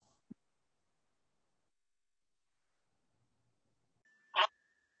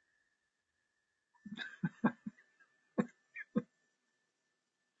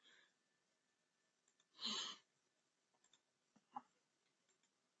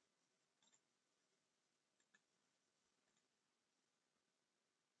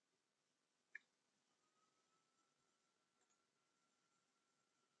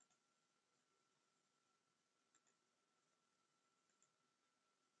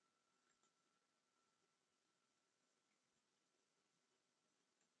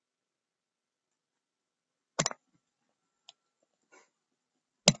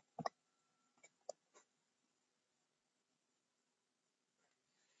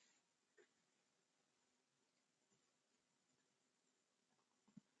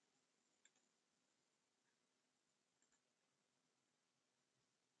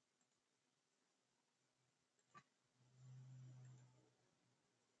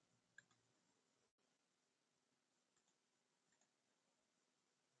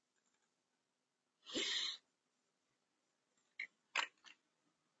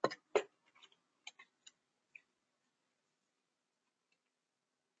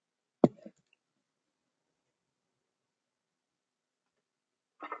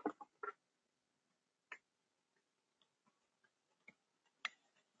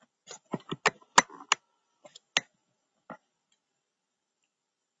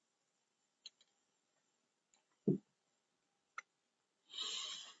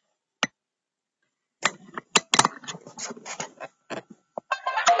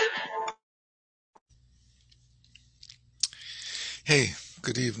Hey,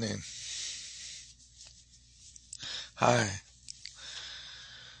 good evening. Hi,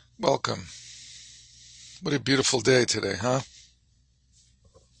 welcome. What a beautiful day today, huh?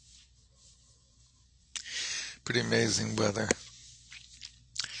 Pretty amazing weather.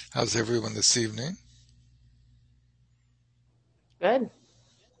 How's everyone this evening? Good.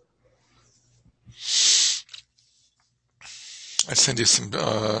 I sent you some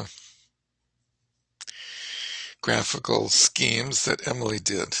graphical schemes that Emily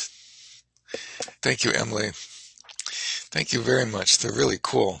did. Thank you, Emily. Thank you very much. They're really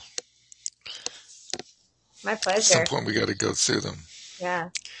cool. My At some pleasure. point, we got to go through them. Yeah.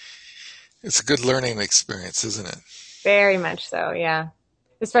 It's a good learning experience, isn't it? Very much so. Yeah.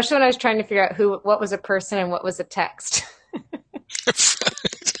 Especially when I was trying to figure out what was a person and what was a text.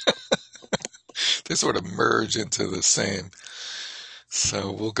 They sort of merge into the same.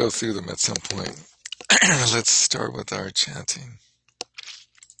 So we'll go through them at some point. Let's start with our chanting.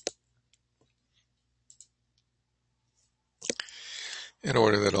 In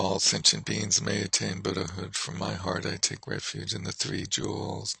order that all sentient beings may attain Buddhahood, from my heart I take refuge in the three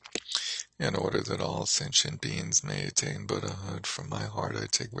jewels. In order that all sentient beings may attain Buddhahood, from my heart I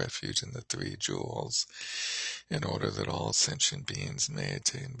take refuge in the three jewels. In order that all sentient beings may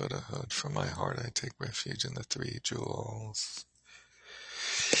attain Buddhahood, from my heart I take refuge in the three jewels.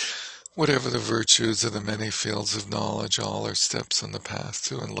 Whatever the virtues of the many fields of knowledge, all are steps on the path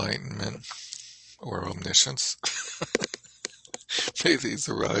to enlightenment or omniscience. May these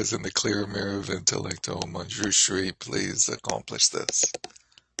arise in the clear mirror of intellect. O Manjushri, please accomplish this.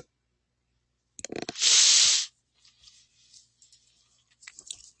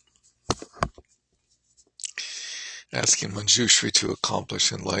 Asking Manjushri to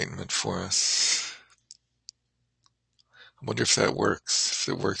accomplish enlightenment for us. I wonder if that works, if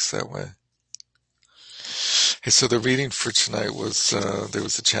it works that way. Hey, so the reading for tonight was, there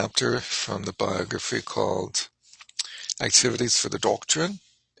was a chapter from the biography called Activities for the Doctrine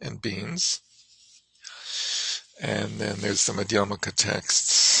and Beings. And then there's the Madhyamaka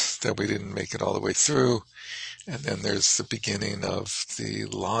texts that we didn't make it all the way through. And then there's the beginning of the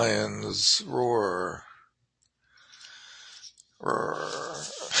Lion's Roar. Roar.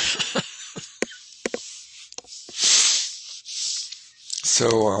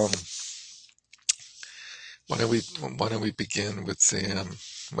 So, why don't we begin with the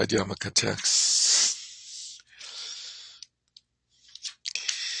Madhyamaka texts?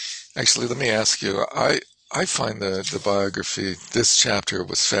 Actually, let me ask you. I find the biography, this chapter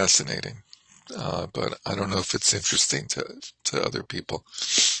was fascinating, but I don't know if it's interesting to other people,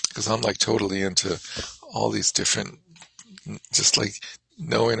 because I'm like totally into all these different, just like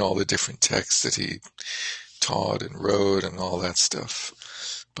knowing all the different texts that he taught and wrote and all that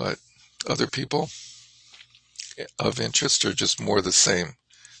stuff. But other people of interest are just more the same,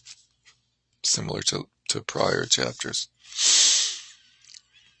 similar to prior chapters.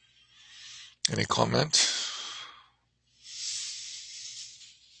 Any comment?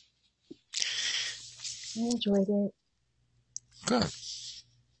 I enjoyed it. Good.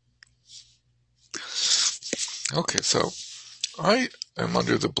 Okay, so I am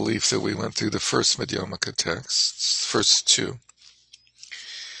under the belief that we went through the first Madhyamaka texts, first two,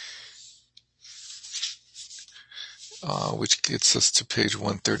 which gets us to page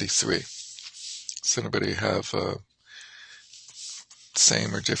 133. Does anybody have a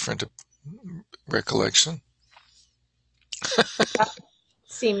same or different recollection?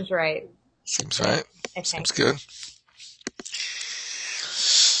 Seems right. Seems Yeah, right. I Seems think. good.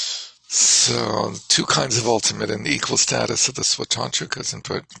 So, two kinds of ultimate and equal status of the Svatantrikas and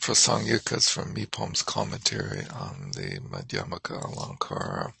Prasangikas from Mipom's commentary on the Madhyamaka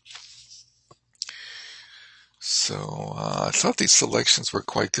Alankara. So, I thought these selections were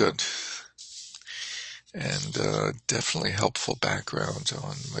quite good and definitely helpful background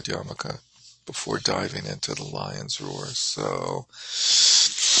on Madhyamaka before diving into the lion's roar. So,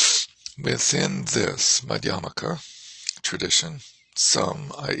 within this Madhyamaka tradition,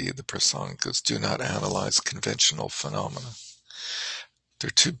 some, i.e. the Prasangikas, do not analyze conventional phenomena. They're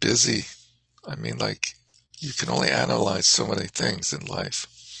too busy. I mean, like, you can only analyze so many things in life.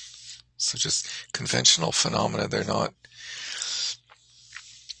 So just conventional phenomena, they don't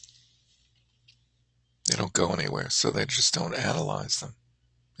go anywhere. So they just don't analyze them.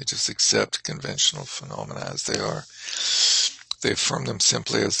 They just accept conventional phenomena as they are. They affirm them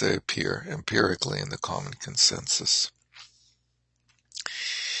simply as they appear, empirically in the common consensus.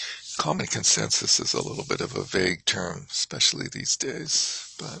 Common consensus is a little bit of a vague term, especially these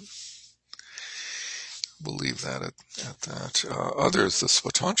days, but we'll leave that at that. Others, the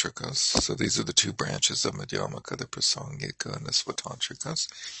Svatantrikas, so these are the two branches of Madhyamaka, the Prasangika and the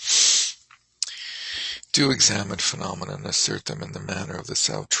Svatantrikas, do examine phenomena and assert them in the manner of the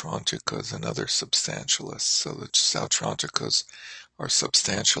Sautrantikas and other substantialists. So the Sautrantikas are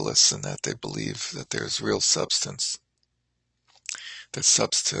substantialists in that they believe that there's real substance, that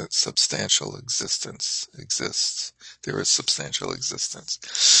substantial existence exists. There is substantial existence.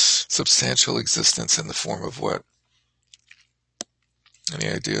 Substantial existence in the form of what? Any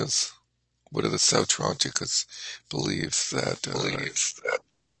ideas? What do the Sautrantikas believe that?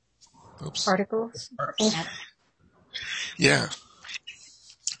 Oops. Particles. Yeah.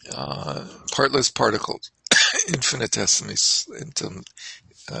 Partless particles, infinitesimally.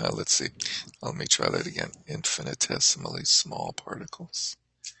 Let's see. Let me try that again. Infinitesimally small particles.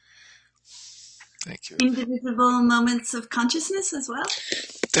 Thank you. Indivisible moments of consciousness as well?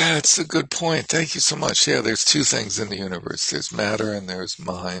 That's a good point. Thank you so much. Yeah, there's two things in the universe. There's matter and there's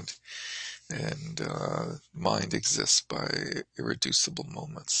mind. And mind exists by irreducible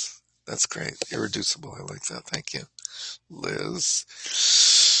moments. That's great. Irreducible. I like that. Thank you, Liz.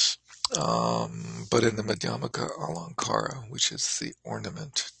 But in the Madhyamaka Alankara, which is the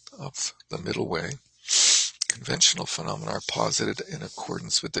ornament of the middle way, conventional phenomena are posited in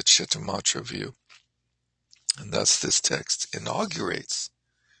accordance with the Chittamatra view. And thus this text inaugurates,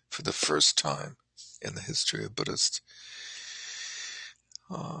 for the first time in the history of Buddhist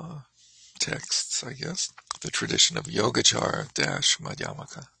texts, I guess, the tradition of Yogacara dash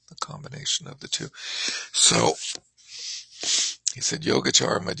Madhyamaka, the combination of the two. So he said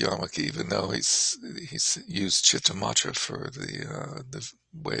Yogacara Madhyamaka, even though he's used Chittamatra for the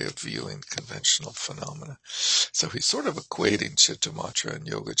way of viewing conventional phenomena. So he's sort of equating Chittamatra and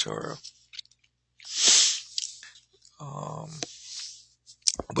Yogacara.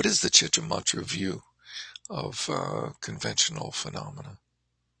 What is the Chittamatra view of conventional phenomena?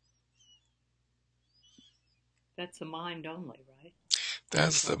 That's the mind only, right?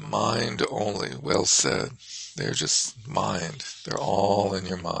 That's the mind only. Well said. They're just mind. They're all in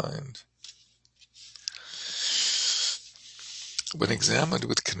your mind. When examined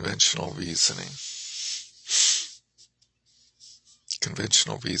with conventional reasoning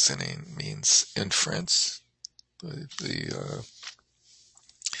means inference, the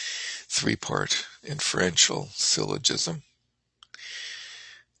three-part inferential syllogism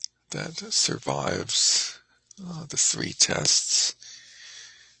that survives the three tests.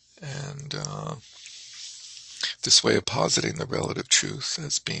 And this way of positing the relative truth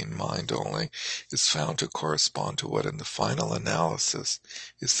as being mind only is found to correspond to what in the final analysis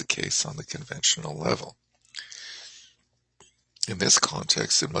is the case on the conventional level. In this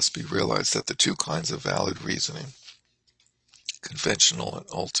context, it must be realized that the two kinds of valid reasoning, conventional and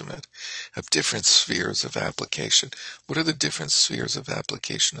ultimate, have different spheres of application. What are the different spheres of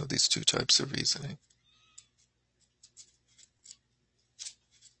application of these two types of reasoning?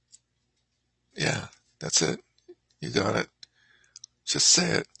 Yeah, that's it. You got it. Just say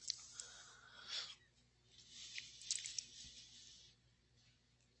it.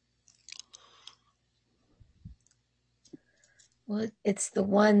 Well, it's the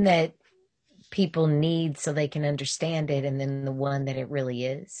one that people need so they can understand it, and then the one that it really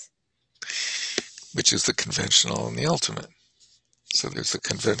is. Which is the conventional and the ultimate. So there's the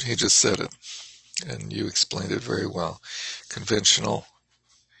convention. He just said it, and you explained it very well. Conventional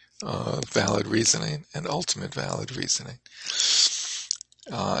valid reasoning and ultimate valid reasoning.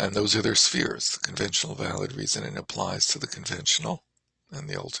 And those are their spheres. The conventional valid reasoning applies to the conventional and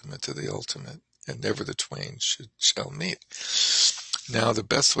the ultimate to the ultimate, and never the twain shall meet. Now, the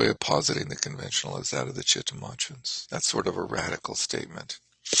best way of positing the conventional is that of the Chittamachans. That's sort of a radical statement,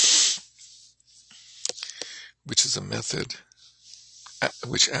 which is a method,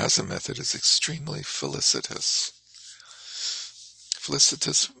 which as a method is extremely felicitous.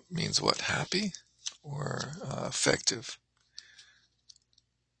 Felicitous means what? Happy or effective?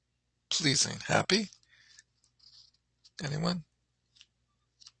 Pleasing. Happy? Anyone?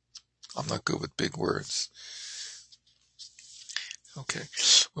 I'm not good with big words. Okay.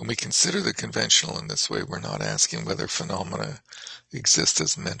 When we consider the conventional in this way, we're not asking whether phenomena exist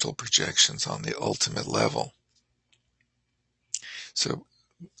as mental projections on the ultimate level. So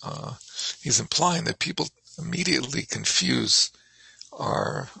he's implying that people immediately confuse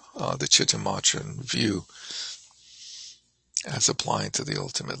the Chittamachan view as applying to the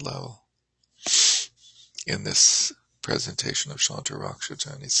ultimate level in this presentation of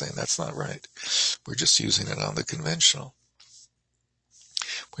Shantarakshita. And he's saying that's not right. We're just using it on the conventional.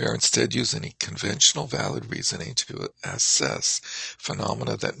 We are instead using a conventional valid reasoning to assess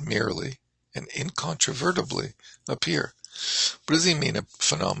phenomena that merely and incontrovertibly appear. What does he mean, a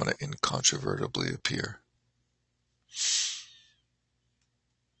phenomena incontrovertibly appear?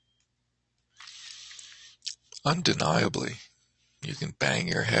 Undeniably, you can bang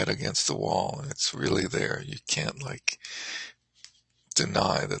your head against the wall and it's really there. You can't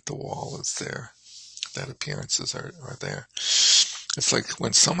deny that the wall is there, that appearances are there. It's like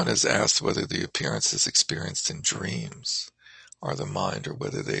when someone is asked whether the appearances experienced in dreams are the mind or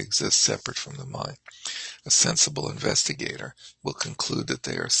whether they exist separate from the mind. A sensible investigator will conclude that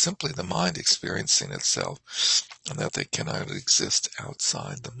they are simply the mind experiencing itself and that they cannot exist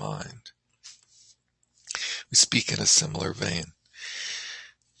outside the mind. We speak in a similar vein.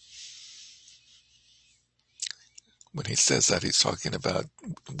 When he says that, he's talking about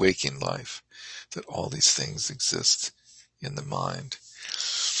waking life, that all these things exist in the mind,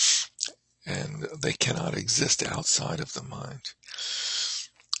 and they cannot exist outside of the mind.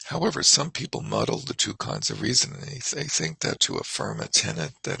 However, some people muddle the two kinds of reasoning. They think that to affirm a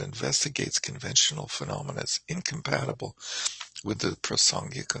tenet that investigates conventional phenomena is incompatible with the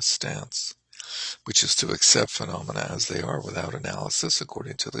Prasangika stance, which is to accept phenomena as they are without analysis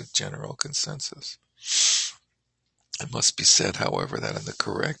according to the general consensus. It must be said, however, that in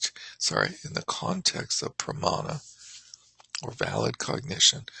the context of pramana, or valid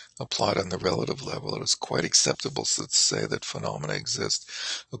cognition, applied on the relative level, it is quite acceptable to say that phenomena exist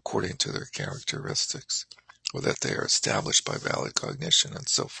according to their characteristics, or that they are established by valid cognition, and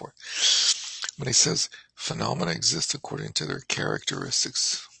so forth. When he says phenomena exist according to their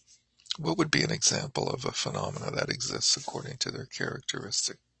characteristics, what would be an example of a phenomena that exists according to their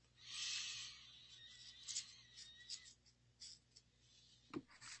characteristic?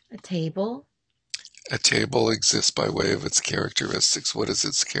 A table. A table exists by way of its characteristics. What is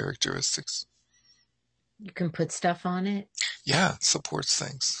its characteristics? You can put stuff on it. Yeah, it supports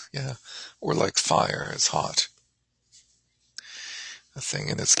things. Yeah. Or like fire is hot. A thing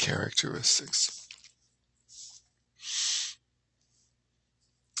in its characteristics.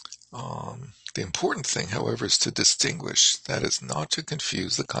 The important thing, however, is to distinguish, that is, not to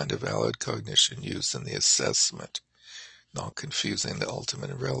confuse the kind of valid cognition used in the assessment, not confusing the ultimate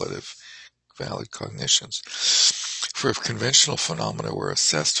and relative valid cognitions. For if conventional phenomena were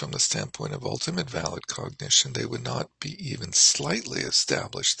assessed from the standpoint of ultimate valid cognition, they would not be even slightly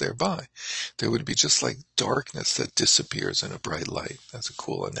established thereby. They would be just like darkness that disappears in a bright light. That's a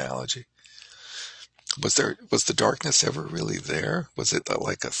cool analogy. Was the darkness ever really there? Was it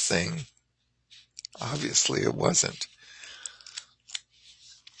like a thing? Obviously it wasn't.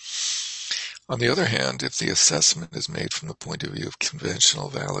 On the other hand, if the assessment is made from the point of view of conventional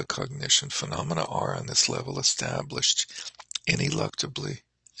valid cognition, phenomena are on this level established ineluctably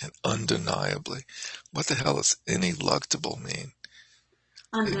and undeniably. What the hell does ineluctable mean?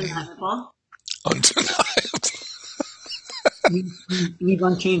 Undeniable. Undeniable. Leave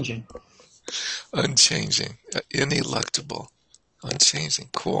unchanging. Unchanging. Ineluctable. Unchanging.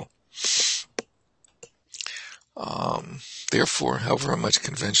 Cool. Therefore, however much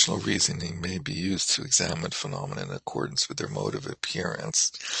conventional reasoning may be used to examine phenomena in accordance with their mode of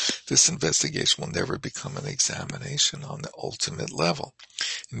appearance, this investigation will never become an examination on the ultimate level.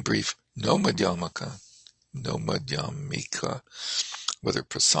 In brief, No Madhyamaka, no Madhyamika, whether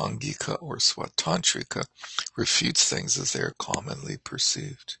Prasangika or Swatantrika, refutes things as they are commonly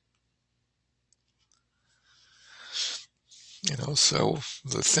perceived. So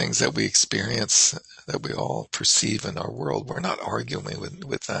the things that we experience, that we all perceive in our world, we're not arguing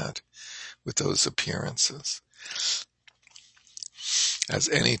with that, with those appearances, as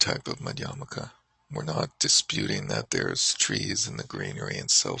any type of Madhyamaka. We're not disputing that there's trees in the greenery and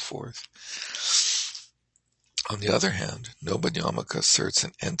so forth. On the other hand, no Madhyamaka asserts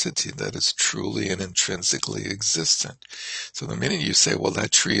an entity that is truly and intrinsically existent. So the minute you say, well,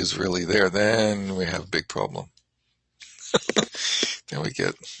 that tree is really there, then we have a big problem. Then we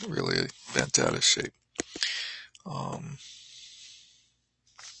get really bent out of shape.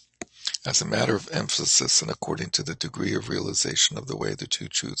 As a matter of emphasis and according to the degree of realization of the way the two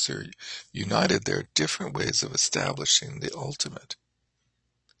truths are united, there are different ways of establishing the ultimate.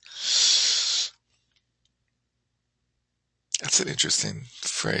 That's an interesting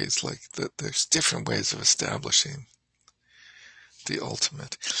phrase, like that there's different ways of establishing the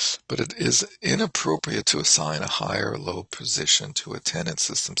ultimate. But it is inappropriate to assign a high or low position to a tenet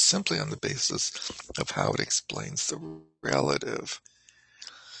system simply on the basis of how it explains the relative.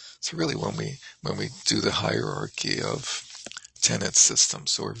 So really when we do the hierarchy of tenet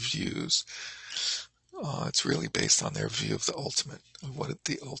systems or views, it's really based on their view of the ultimate, of what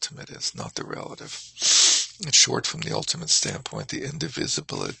the ultimate is, not the relative. In short, from the ultimate standpoint, the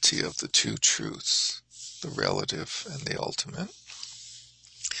indivisibility of the two truths, the relative and the ultimate,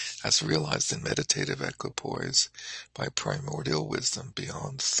 as realized in meditative equipoise by primordial wisdom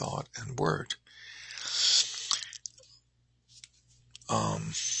beyond thought and word.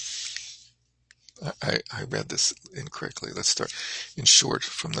 I read this incorrectly. Let's start. In short,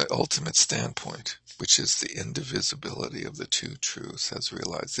 from the ultimate standpoint, which is the indivisibility of the two truths as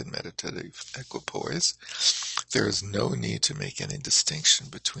realized in meditative equipoise, there is no need to make any distinction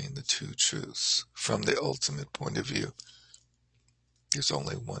between the two truths. From the ultimate point of view, there's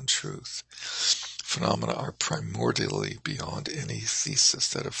only one truth. Phenomena are primordially beyond any thesis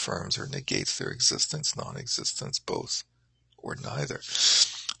that affirms or negates their existence, non-existence, both, or neither.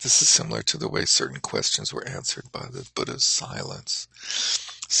 This is similar to the way certain questions were answered by the Buddha's silence.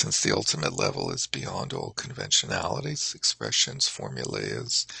 Since the ultimate level is beyond all conventionalities, expressions,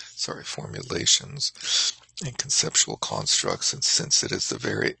 formulations, and conceptual constructs, and since it is the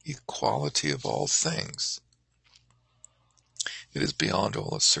very equality of all things, it is beyond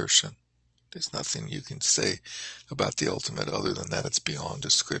all assertion. There's nothing you can say about the ultimate other than that it's beyond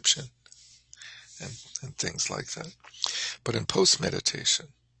description and things like that. But in post-meditation,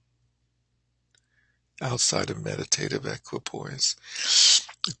 outside of meditative equipoise,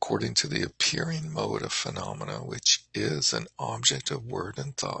 according to the appearing mode of phenomena, which is an object of word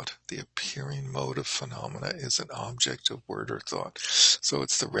and thought. The appearing mode of phenomena is an object of word or thought. So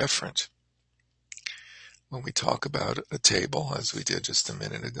it's the referent. When we talk about a table, as we did just a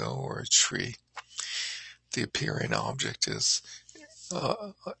minute ago, or a tree, the appearing object is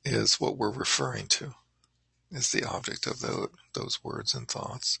what we're referring to, is the object of those words and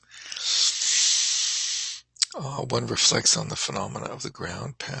thoughts. One reflects on the phenomena of the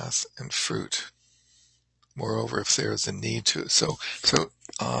ground, path, and fruit. Moreover, if there is a need to,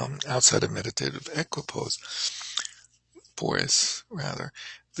 outside of meditative equipoise,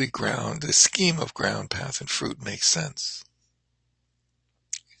 the scheme of ground, path, and fruit makes sense.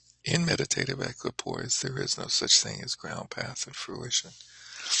 In meditative equipoise, there is no such thing as ground, path, and fruition.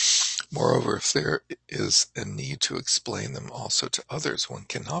 Moreover, if there is a need to explain them also to others, one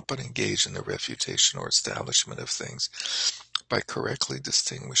cannot but engage in the refutation or establishment of things by correctly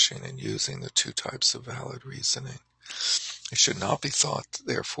distinguishing and using the two types of valid reasoning. It should not be thought,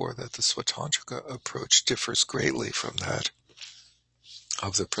 therefore, that the Swatantrika approach differs greatly from that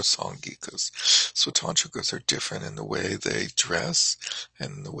of the Prasangikas. Swatantrikas are different in the way they dress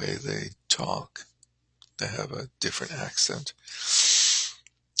and in the way they talk. They have a different accent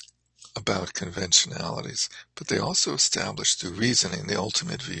about conventionalities, but they also establish through reasoning the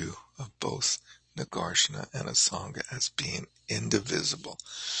ultimate view of both Nagarjuna and Asanga as being indivisible.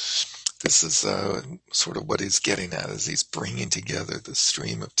 This is sort of what he's getting at, as he's bringing together the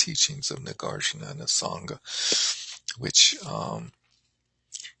stream of teachings of Nagarjuna and Asanga, which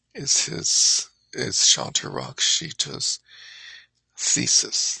is Shantarakshita's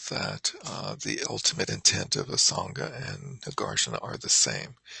thesis that the ultimate intent of Asanga and Nagarjuna are the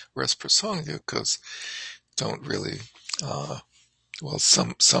same, whereas Prasangikas don't really,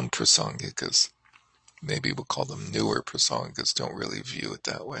 some Prasangikas, maybe we'll call them newer Prasangikas, don't really view it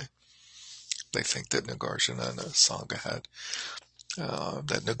that way. They think that Nagarjuna and Asanga had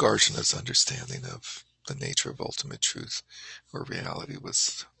that Nagarjuna's understanding of the nature of ultimate truth or reality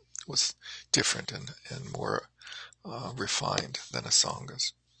was different and more refined than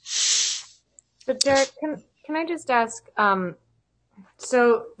Asanga's. So Derek, can I just ask?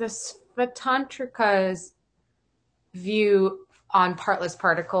 So the Svatantrika's view on partless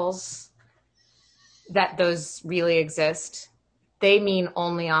particles, that those really exist, they mean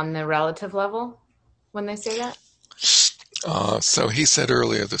only on the relative level when they say that? So he said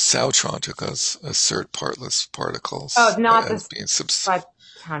earlier the Sautrantikas assert partless particles Oh, not the as being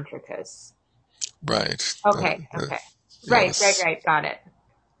Svatantrikas. right. Okay, okay. Yeah, Right. Got it.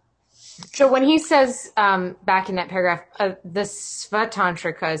 So when he says back in that paragraph, the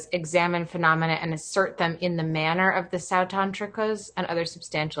Svatantrikas examine phenomena and assert them in the manner of the Sautantrikas and other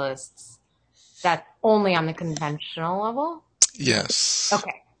substantialists, that's only on the conventional level? yes.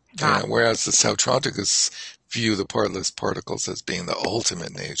 Okay. Yeah, whereas the Sautrantikas view the partless particles as being the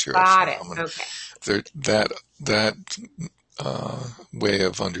ultimate nature of Got it. phenomena. Okay. That way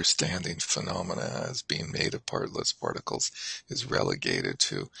of understanding phenomena as being made of partless particles is relegated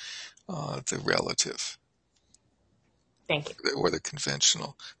to the relative. Thank you. Or the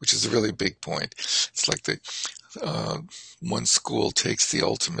conventional, which is a really big point. It's like one school takes the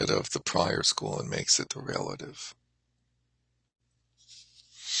ultimate of the prior school and makes it the relative.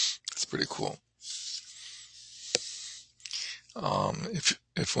 It's pretty cool.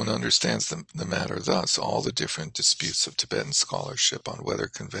 If one understands the matter thus, all the different disputes of Tibetan scholarship on whether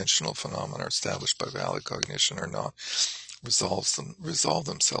conventional phenomena are established by valid cognition or not resolve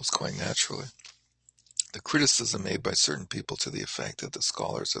themselves quite naturally. The criticism made by certain people to the effect that the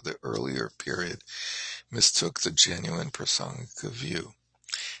scholars of the earlier period mistook the genuine Prasangika view,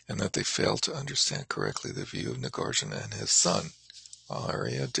 and that they failed to understand correctly the view of Nagarjuna and his son,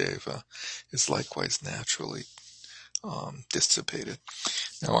 Aryadeva, is likewise naturally dissipated.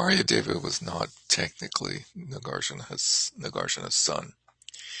 Now, Aryadeva was not technically Nagarjuna's son.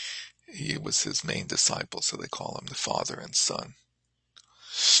 He was his main disciple, so they call him the father and son.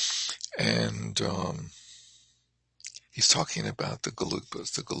 And he's talking about the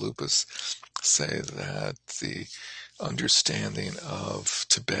Galupas. The Galupas say that the understanding of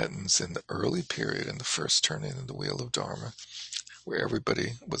Tibetans in the early period, in the first turning of the wheel of Dharma, where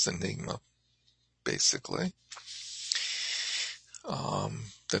everybody was enigma, basically,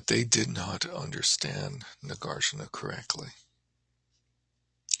 that they did not understand Nagarjuna correctly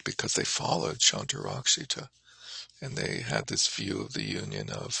because they followed Shantarakshita, and they had this view of the union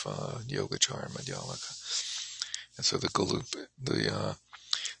of Yogacara and Madhyamaka. And so the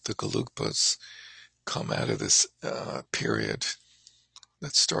Galupas come out of this period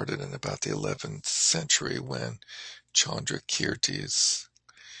that started in about the 11th century when Chandrakirti's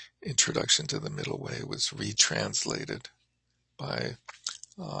Introduction to the Middle Way was retranslated by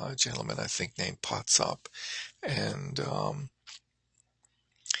a gentleman I think named Patsop, and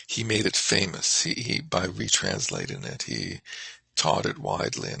he made it famous. He by retranslating it, he taught it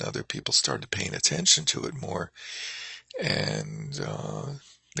widely, and other people started paying attention to it more, and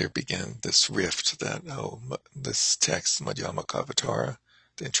there began this rift that, this text, Madhyamakavatara,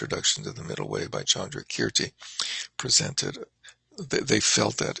 the Introduction to the Middle Way by Chandrakirti, they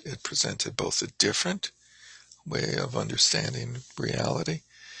felt that it presented both a different way of understanding reality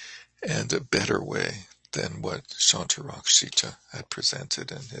and a better way than what Shantarakshita had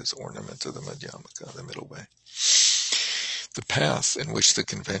presented in his Ornament of the Madhyamaka, the Middle Way. The path in which the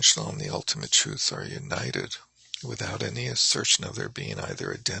conventional and the ultimate truths are united without any assertion of their being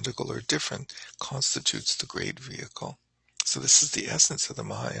either identical or different constitutes the great vehicle. So this is the essence of the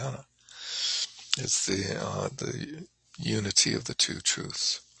Mahayana. It's the unity of the two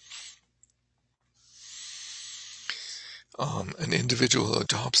truths. An individual who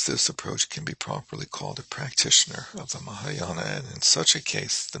adopts this approach can be properly called a practitioner of the Mahayana, and in such a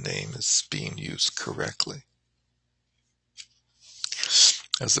case, the name is being used correctly.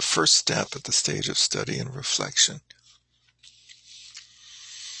 As the first step at the stage of study and reflection.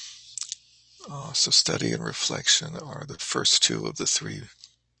 So study and reflection are the first two of the three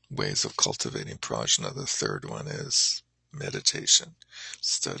ways of cultivating prajna. The third one is meditation.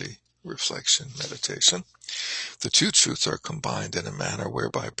 Study, reflection, meditation. The two truths are combined in a manner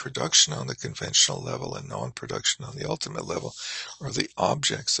whereby production on the conventional level and non-production on the ultimate level are the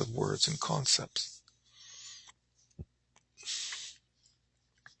objects of words and concepts.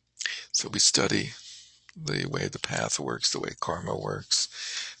 So we study the way the path works, the way karma works,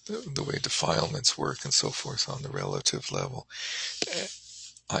 the way defilements work, and so forth on the relative level,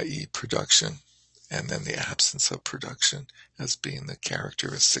 i.e. production, and then the absence of production as being the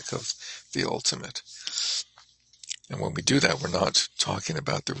characteristic of the ultimate. And when we do that, we're not talking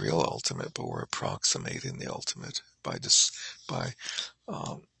about the real ultimate, but we're approximating the ultimate by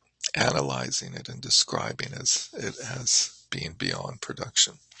analyzing it and describing it as being beyond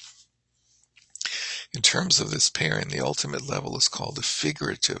production. In terms of this pairing, the ultimate level is called a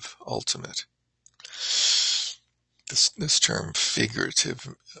figurative ultimate. This term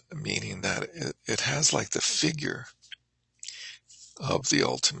figurative, meaning that it has like the figure of the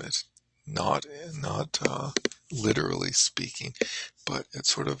ultimate, not literally speaking, but it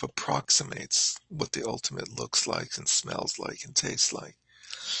sort of approximates what the ultimate looks like and smells like and tastes like.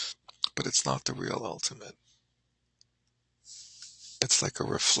 But it's not the real ultimate. It's like a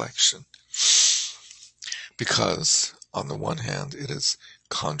reflection. Because, on the one hand, it is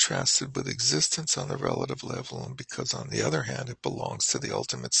contrasted with existence on the relative level, and because, on the other hand, it belongs to the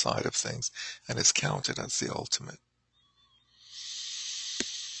ultimate side of things and is counted as the ultimate.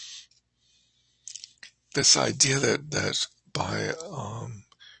 This idea that by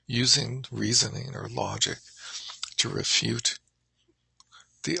using reasoning or logic to refute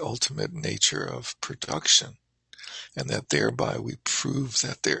the ultimate nature of production, and that thereby we prove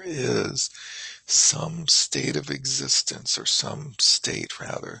that there is some state of existence, or some state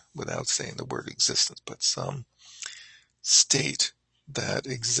rather, without saying the word existence, but some state that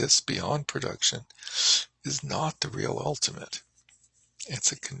exists beyond production, is not the real ultimate.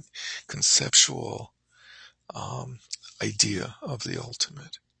 It's a conceptual idea of the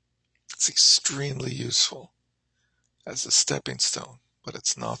ultimate. It's extremely useful as a stepping stone, but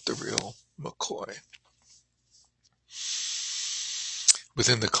it's not the real McCoy.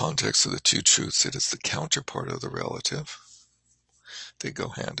 Within the context of the two truths, it is the counterpart of the relative. They go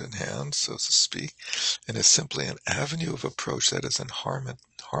hand in hand, so to speak, and is simply an avenue of approach that is in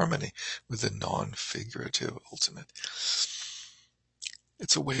harmony with the non-figurative ultimate.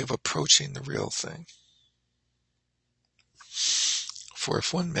 It's a way of approaching the real thing. For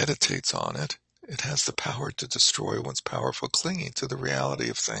if one meditates on it, it has the power to destroy one's powerful clinging to the reality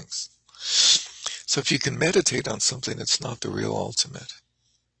of things. So if you can meditate on something that's not the real ultimate,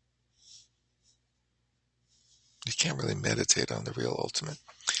 you can't really meditate on the real ultimate,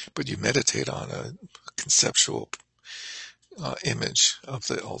 but you meditate on a conceptual image of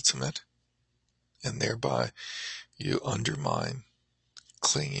the ultimate, and thereby you undermine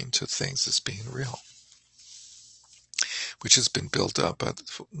clinging to things as being real, which has been built up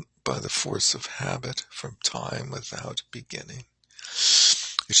by the force of habit from time without beginning.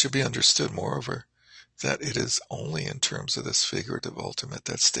 It should be understood, moreover, that it is only in terms of this figurative ultimate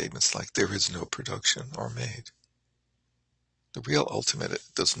that statements like "there is no production" are made. The real ultimate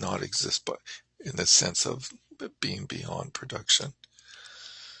does not exist in the sense of being beyond production.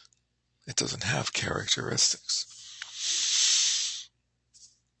 It doesn't have characteristics.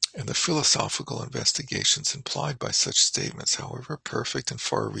 And the philosophical investigations implied by such statements, however perfect and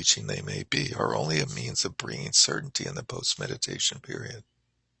far-reaching they may be, are only a means of bringing certainty in the post-meditation period.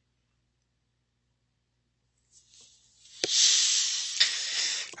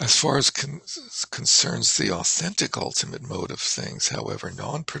 As far as concerns the authentic ultimate mode of things, however,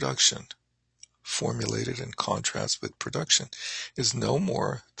 non-production, formulated in contrast with production, is no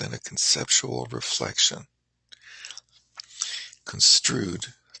more than a conceptual reflection,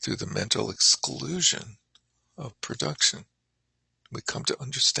 construed through the mental exclusion of production. We come to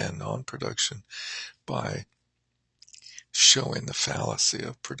understand non-production by showing the fallacy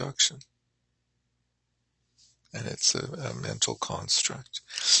of production. And it's a mental construct.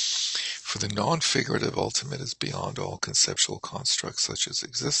 For the non-figurative ultimate is beyond all conceptual constructs such as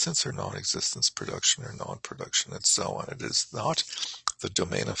existence or non-existence, production or non-production, and so on. It is not the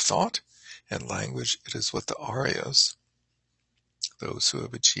domain of thought and language. It is what the Aryas, those who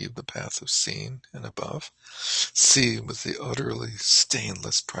have achieved the path of seeing and above, see with the utterly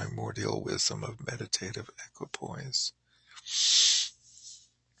stainless primordial wisdom of meditative equipoise.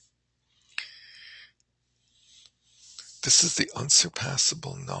 This is the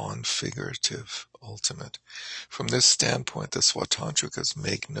unsurpassable non-figurative ultimate. From this standpoint, the Svatantrikas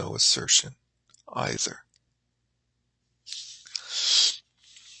make no assertion either.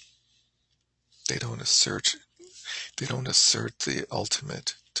 They don't assert the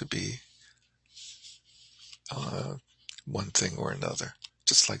ultimate to be one thing or another,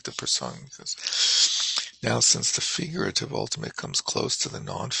 just like the Prasangikas. Now, since the figurative ultimate comes close to the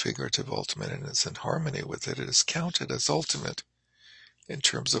non-figurative ultimate and is in harmony with it, it is counted as ultimate in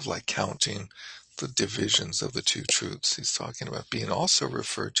terms of like counting the divisions of the two truths he's talking about, being also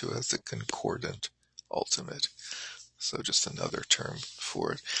referred to as the concordant ultimate. So just another term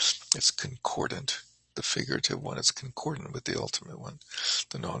for it. It's concordant The figurative one is concordant with the ultimate one,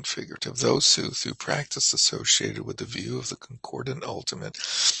 the non-figurative. Those who, through practice associated with the view of the concordant ultimate,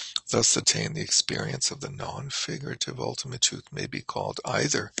 thus attain the experience of the non-figurative ultimate truth, may be called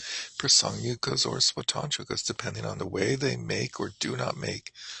either prasangikas or svatantrikas, depending on the way they make or do not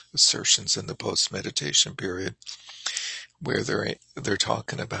make assertions in the post-meditation period, where they're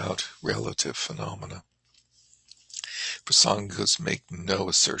talking about relative phenomena. Prasangikas make no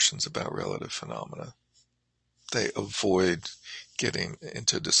assertions about relative phenomena. They avoid getting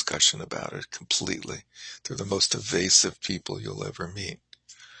into discussion about it completely. They're the most evasive people you'll ever meet.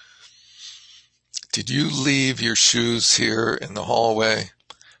 Did you leave your shoes here in the hallway?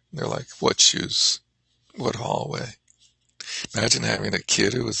 And they're like, what shoes? What hallway? Imagine having a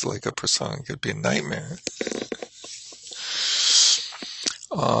kid who was like a prasanga. It'd be a nightmare.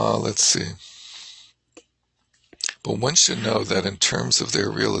 Let's see. But one should know that in terms of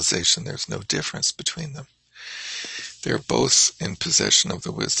their realization, there's no difference between them. They are both in possession of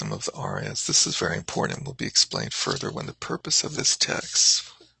the wisdom of the Aryas. This is very important and will be explained further when the purpose of this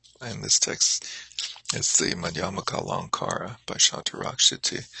text, and this text is the Madhyamaka Lankara by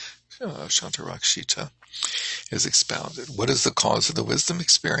Shantarakshita, is expounded. What is the cause of the wisdom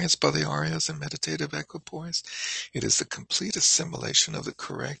experienced by the Aryas in meditative equipoise? It is the complete assimilation of the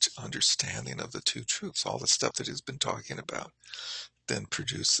correct understanding of the two truths. All the stuff that he's been talking about then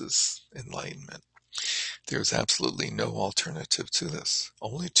produces enlightenment. There is absolutely no alternative to this.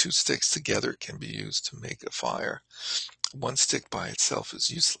 Only two sticks together can be used to make a fire. One stick by itself is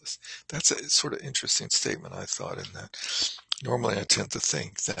useless. That's a sort of interesting statement, I thought, in that normally I tend to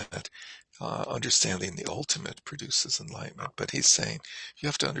think that understanding the ultimate produces enlightenment, but he's saying you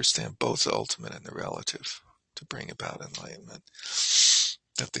have to understand both the ultimate and the relative to bring about enlightenment,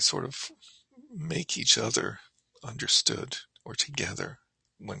 that they sort of make each other understood, or together.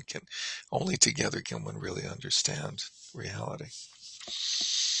 Only together can one really understand reality.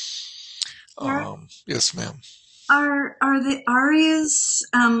 Yes, ma'am. Are the Aryas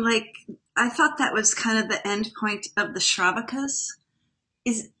like? I thought that was kind of the end point of the Shravakas.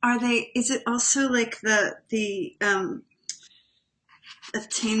 Is it also like the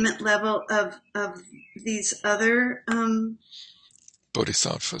attainment level of these other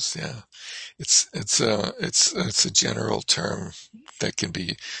Bodhisattvas? Yeah, it's a general term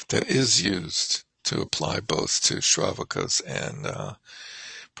that is used to apply both to Shravakas and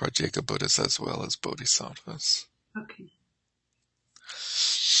Pratyeka Buddhas as well as Bodhisattvas. Okay.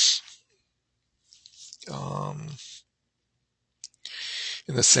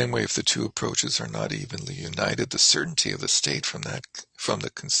 In the same way, if the two approaches are not evenly united, the certainty of the state from the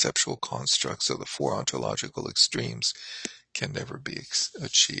conceptual constructs of the four ontological extremes can never be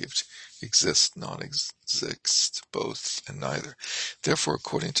achieved. Exist, non-exist, both, and neither. Therefore,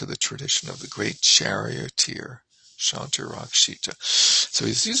 according to the tradition of the great charioteer, Shantarakshita. So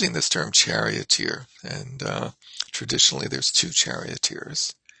he's using this term charioteer, and traditionally there's 2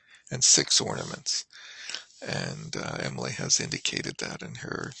 charioteers and 6 ornaments. And Emily has indicated that in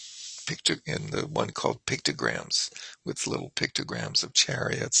her in the one called Pictograms, with little pictograms of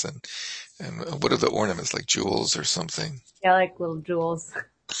chariots and what are the ornaments, like jewels or something? Yeah, like little jewels.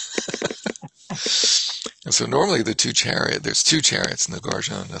 And so normally there's 2 chariots in the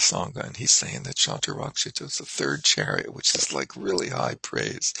Nagarjuna and the Sangha, and he's saying that Shantarakshita is the 3rd chariot, which is like really high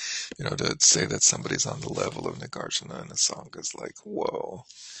praise. To say that somebody's on the level of Nagarjuna and the Sangha is like, whoa.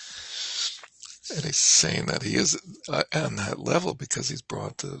 And he's saying that he is on that level because he's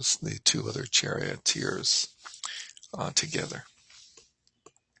brought the 2 other charioteers together.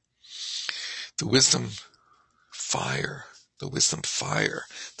 The wisdom fire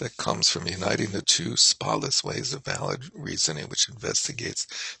that comes from uniting the 2 spotless ways of valid reasoning, which investigates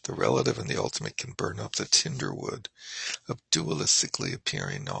the relative and the ultimate, can burn up the tinder wood of dualistically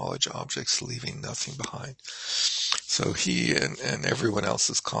appearing knowledge objects, leaving nothing behind. So he and everyone else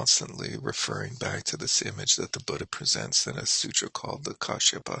is constantly referring back to this image that the Buddha presents in a sutra called the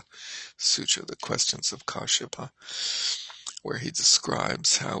Kashyapa Sutra, the Questions of Kashyapa, where he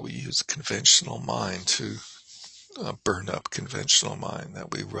describes how we use conventional mind to burn up conventional mind,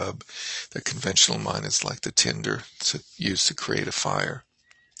 that we rub. The conventional mind is like the tinder used to create a fire.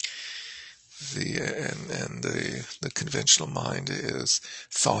 The conventional mind is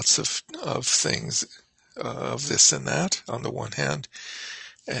thoughts of things, of this and that on the one hand,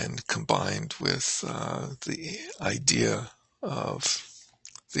 and combined with the idea of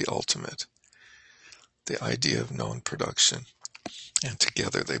the ultimate, the idea of non-production, and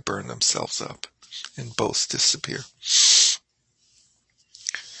together they burn themselves up and both disappear.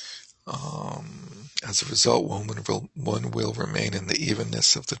 As a result, one will remain in the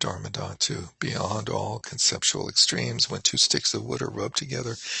evenness of the Dharmadhatu, beyond all conceptual extremes. When two sticks of wood are rubbed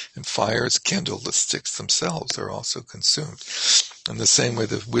together and fire is kindled, the sticks themselves are also consumed. In the same way,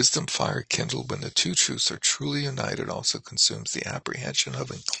 the wisdom fire kindled when the two truths are truly united also consumes the apprehension of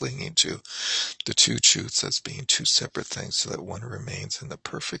and clinging to the two truths as being two separate things, so that one remains in the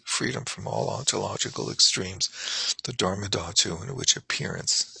perfect freedom from all ontological extremes, the Dharmadhatu, in which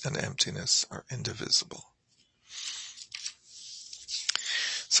appearance and emptiness are indivisible.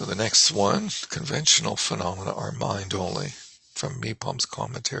 So the next one, conventional phenomena are mind only, from Mipam's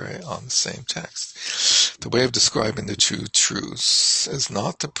commentary on the same text. The way of describing the two truths is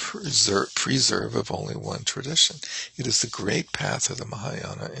not the preserve of only one tradition. It is the great path of the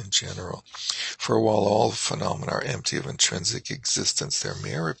Mahayana in general. For while all phenomena are empty of intrinsic existence, their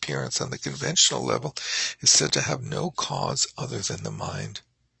mere appearance on the conventional level is said to have no cause other than the mind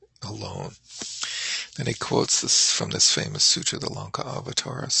alone. Then he quotes this from this famous sutra, the Lanka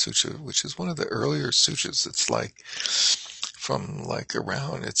Avatara Sutra, which is one of the earlier sutras. It's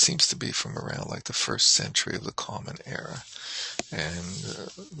it seems to be from around like the 1st century of the Common Era. And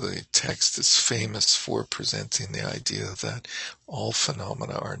the text is famous for presenting the idea that all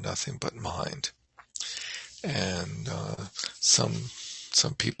phenomena are nothing but mind. And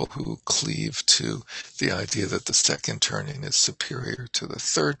some people who cleave to the idea that the second turning is superior to the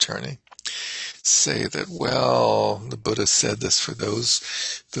third turning say that, well, the Buddha said this for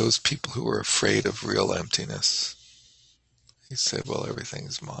those people who are afraid of real emptiness. He said, well, everything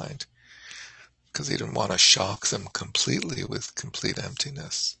is mind, because he didn't want to shock them completely with complete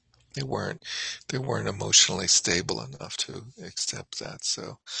emptiness. They weren't emotionally stable enough to accept that,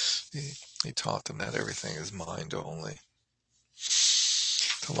 so he taught them that everything is mind only.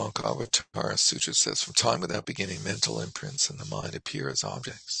 The Lankavatara Sutra says, from time without beginning, mental imprints in the mind appear as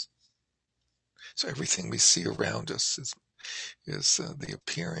objects. So everything we see around us is the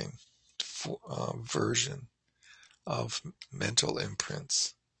appearing version of mental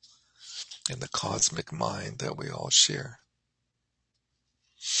imprints in the cosmic mind that we all share.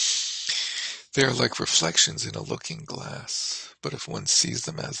 They are like reflections in a looking glass, but if one sees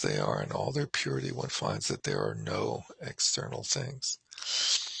them as they are in all their purity, one finds that there are no external things.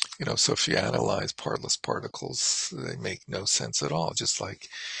 So if you analyze partless particles, they make no sense at all, just like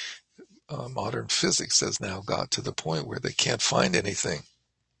modern physics has now got to the point where they can't find anything.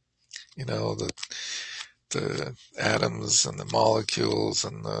 The atoms and the molecules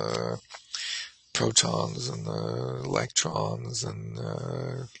and the protons and the electrons and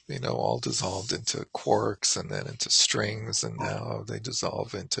all dissolved into quarks and then into strings, and now they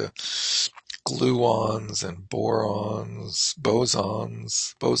dissolve into gluons and bosons,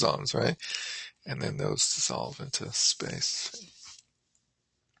 right? And then those dissolve into space.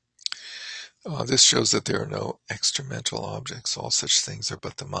 This shows that there are no extramental objects. All such things are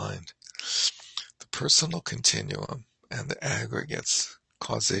but the mind. The personal continuum and the aggregates,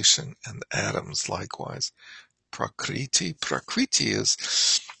 causation and the atoms likewise. Prakriti is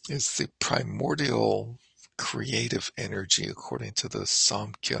the primordial creative energy according to the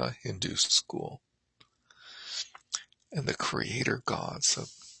Samkhya Hindu school. And the creator God, so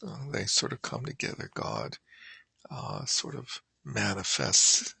they sort of come together. God sort of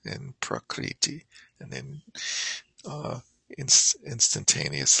manifests in Prakriti and then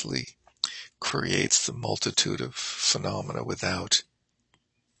instantaneously creates the multitude of phenomena without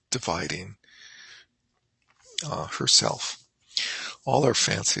dividing herself. All are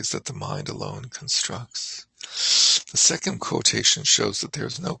fancies that the mind alone constructs. The second quotation shows that there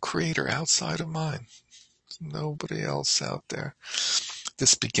is no creator outside of mind. There's nobody else out there.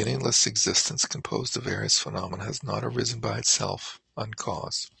 This beginningless existence composed of various phenomena has not arisen by itself,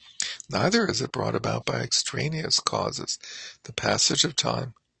 uncaused. Neither is it brought about by extraneous causes, the passage of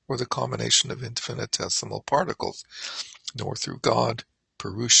time, or the combination of infinitesimal particles, nor through God,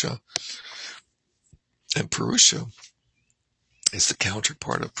 Purusha. And Purusha is the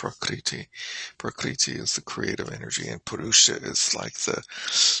counterpart of Prakriti. Prakriti is the creative energy, and Purusha is like the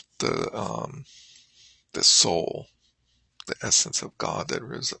soul, the essence of God that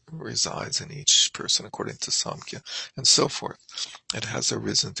resides in each person according to Samkhya, and so forth. It has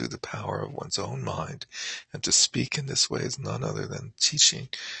arisen through the power of one's own mind, and to speak in this way is none other than teaching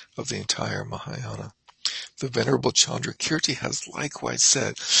of the entire Mahayana. The Venerable Chandrakirti has likewise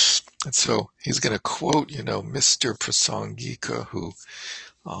said, and so he's going to quote, Mr. Prasangika, who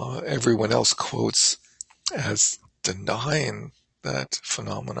everyone else quotes as denying that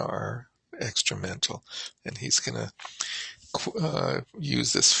phenomena are extramental, and he's going to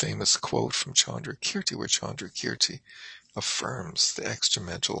use this famous quote from Chandrakirti, where Chandrakirti affirms the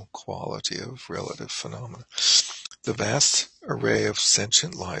extramental quality of relative phenomena. The vast array of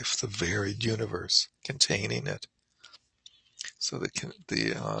sentient life, the varied universe containing it, so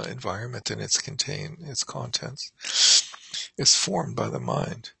the environment and its contents, is formed by the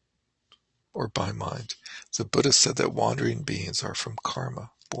mind, or by mind. The Buddha said that wandering beings are from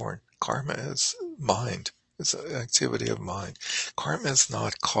karma born. Karma is mind. It's an activity of mind. Karma is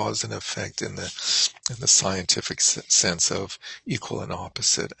not cause and effect in the scientific sense of equal and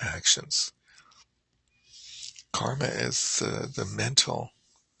opposite actions. Karma is the mental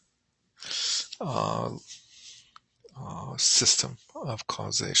system of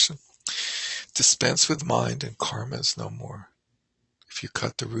causation. Dispense with mind and karma is no more. If you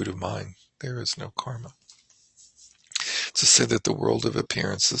cut the root of mind, there is no karma. To say that the world of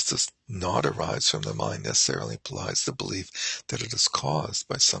appearances does not arise from the mind necessarily implies the belief that it is caused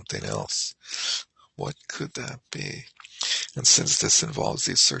by something else. What could that be? And since this involves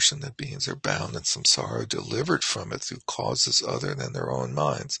the assertion that beings are bound in samsara, delivered from it through causes other than their own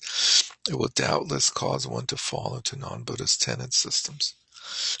minds, it will doubtless cause one to fall into non-Buddhist tenet systems.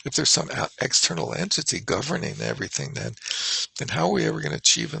 If there's some external entity governing everything, then how are we ever going to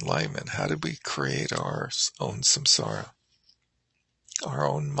achieve enlightenment? How did we create our own samsara? Our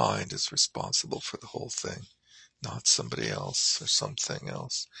own mind is responsible for the whole thing, not somebody else or something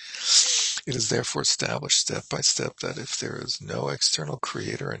else. It is therefore established step by step that if there is no external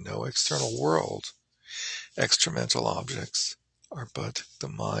creator and no external world, extramental objects are but the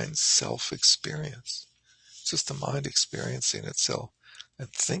mind's self-experience. It's just the mind experiencing itself and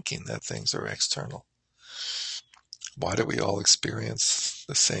thinking that things are external. Why do we all experience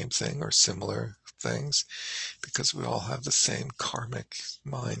the same thing or similar things? Because we all have the same karmic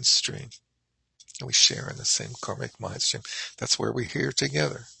mind stream. And we share in the same karmic mind stream. That's where we're here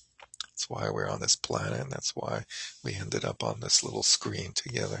together. That's why we're on this planet, and that's why we ended up on this little screen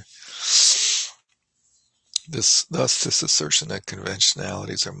together. Thus, this assertion that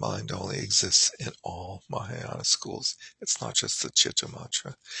conventionalities are mind only exists in all Mahayana schools. It's not just the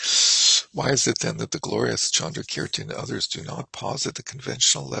Chittamatra. Why is it then that the glorious Chandrakirti and others do not posit the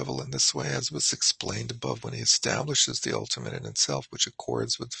conventional level in this way, as was explained above, when he establishes the ultimate in itself, which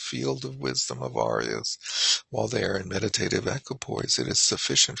accords with the field of wisdom of Aryas? While they are in meditative equipoise, it is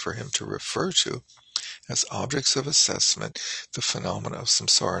sufficient for him to refer to, as objects of assessment, the phenomena of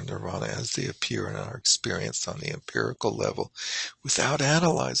samsara and nirvana as they appear and are experienced on the empirical level, without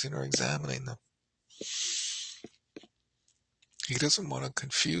analyzing or examining them. He doesn't want to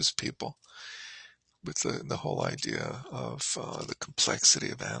confuse people with the whole idea of the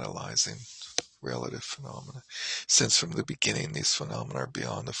complexity of analyzing relative phenomena. Since from the beginning these phenomena are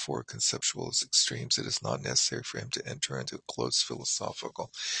beyond the four conceptual extremes, it is not necessary for him to enter into a close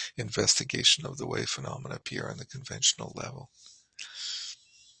philosophical investigation of the way phenomena appear on the conventional level.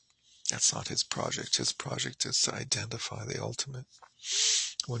 That's not his project. His project is to identify the ultimate.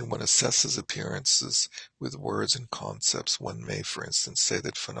 When one assesses appearances with words and concepts, one may, for instance, say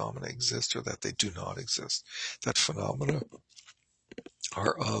that phenomena exist or that they do not exist, that phenomena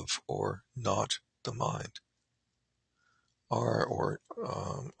are of or not the mind, are or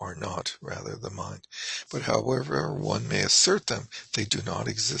are not, rather, the mind. But however one may assert them, they do not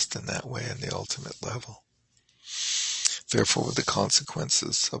exist in that way in the ultimate level. Therefore, with the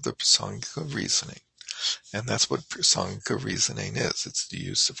consequences of the Prasangika reasoning, and that's what Prasangika reasoning is. It's the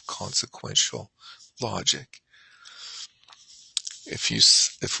use of consequential logic.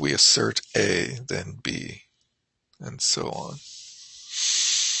 If we assert A, then B, and so on,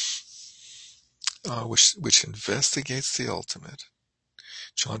 which investigates the ultimate.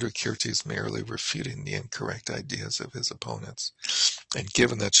 Chandrakirti is merely refuting the incorrect ideas of his opponents. And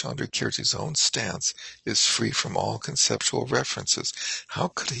given that Chandrakirti's own stance is free from all conceptual references, how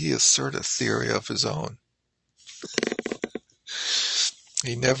could he assert a theory of his own?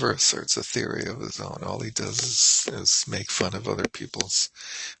 He never asserts a theory of his own. All he does is make fun of other people's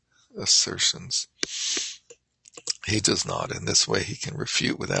assertions. He does not. In this way, he can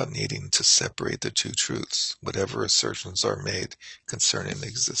refute without needing to separate the two truths, whatever assertions are made concerning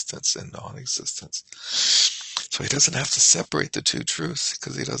existence and non-existence. So he doesn't have to separate the two truths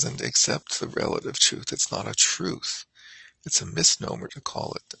because he doesn't accept the relative truth. It's not a truth. It's a misnomer to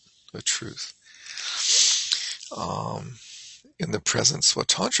call it a truth. In the present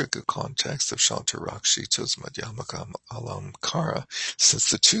Svatantrika context of Shantarakshita's Madhyamaka Alamkara,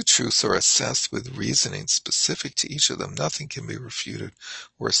 since the two truths are assessed with reasoning specific to each of them, nothing can be refuted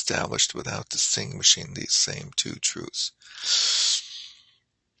or established without distinguishing these same two truths.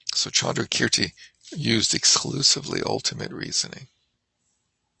 So Chandrakirti used exclusively ultimate reasoning.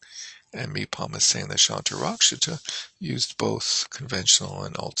 And Mipam is saying that Shantarakshita used both conventional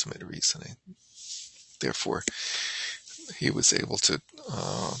and ultimate reasoning. Therefore, he was able to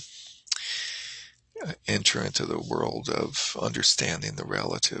enter into the world of understanding the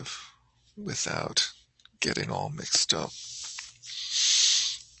relative without getting all mixed up.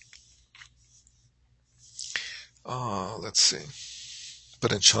 Let's see.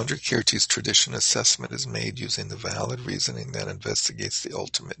 But in Chandrakirti's tradition, assessment is made using the valid reasoning that investigates the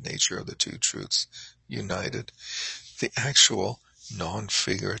ultimate nature of the two truths united. The actual,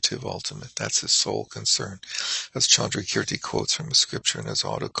 non-figurative ultimate. That's his sole concern. As Chandrakirti quotes from a scripture in his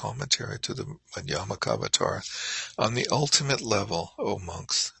auto-commentary to the Madhyamakavatara, on the ultimate level, O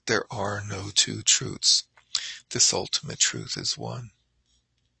monks, there are no two truths. This ultimate truth is one.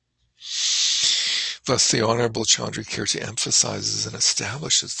 Thus, the Honorable Chandrakirti emphasizes and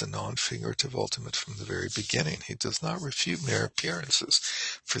establishes the non-figurative ultimate from the very beginning. He does not refute mere appearances,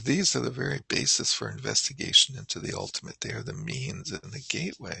 for these are the very basis for investigation into the ultimate. They are the means and the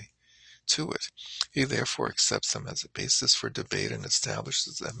gateway to it. He therefore accepts them as a basis for debate and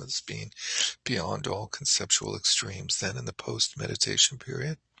establishes them as being beyond all conceptual extremes. Then, in the post-meditation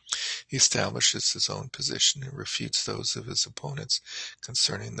period, he establishes his own position and refutes those of his opponents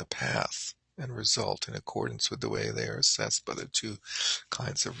concerning the path and result in accordance with the way they are assessed by the two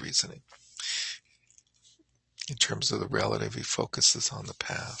kinds of reasoning. In terms of the relative, he focuses on the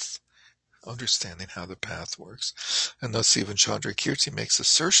path, understanding how the path works. And thus even Chandrakirti makes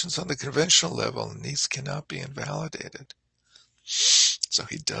assertions on the conventional level, and these cannot be invalidated. So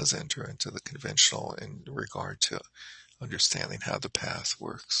he does enter into the conventional in regard to understanding how the path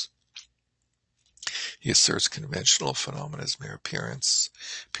works. He asserts conventional phenomena as mere appearances,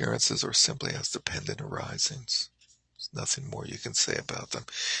 or simply as dependent arisings. There's nothing more you can say about them.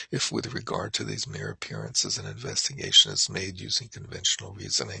 If with regard to these mere appearances an investigation is made using conventional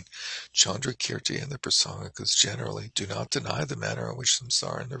reasoning, Chandrakirti and the Prasangikas generally do not deny the manner in which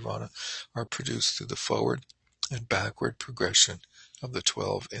samsara and nirvana are produced through the forward and backward progression of the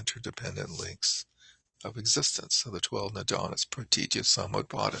 12 interdependent links of existence. So the 12 nadanas, pratitya,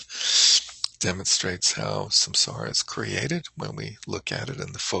 samudpada, demonstrates how samsara is created when we look at it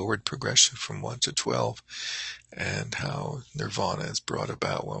in the forward progression from 1 to 12, and how nirvana is brought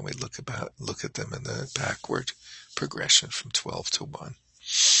about when we look at them in the backward progression from 12 to 1.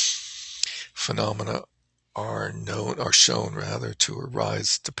 Phenomena are shown to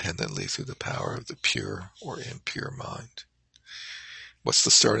arise dependently through the power of the pure or impure mind. What's the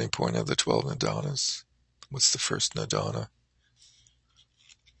starting point of the 12 nadanas? What's the first nadana?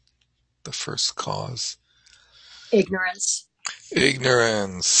 The first cause? Ignorance.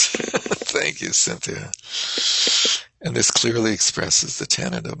 Ignorance. Thank you, Cynthia. And this clearly expresses the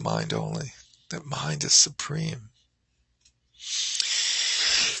tenet of mind only, that mind is supreme.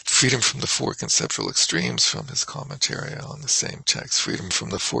 Freedom from the four conceptual extremes, from his commentary on the same text. Freedom from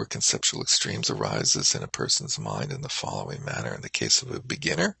the four conceptual extremes arises in a person's mind in the following manner. In the case of a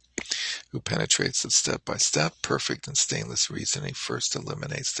beginner who penetrates it step by step, perfect and stainless reasoning first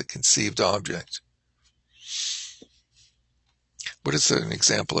eliminates the conceived object. What is an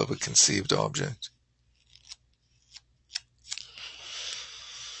example of a conceived object?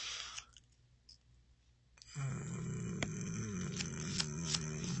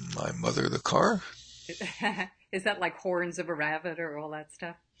 My mother, the car? Is that like horns of a rabbit or all that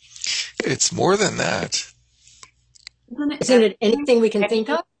stuff? It's more than that. Isn't it anything we can think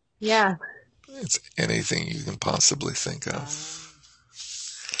of? Yeah. It's anything you can possibly think of.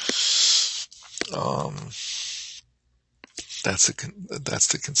 That's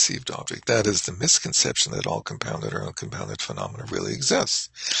the conceived object. That is the misconception that all compounded or uncompounded phenomena really exist.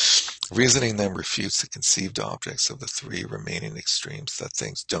 Reasoning then refutes the conceived objects of the three remaining extremes, that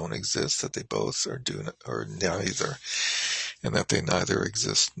things don't exist, that they both are or neither, and that they neither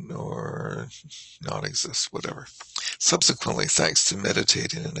exist nor not exist, whatever. Subsequently, thanks to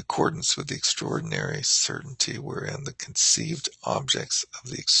meditating in accordance with the extraordinary certainty wherein the conceived objects of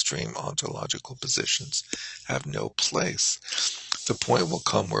the extreme ontological positions have no place, the point will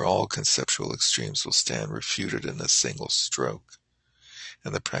come where all conceptual extremes will stand refuted in a single stroke,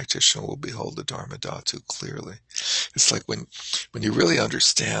 and the practitioner will behold the Dharma Dhatu clearly. It's like when you really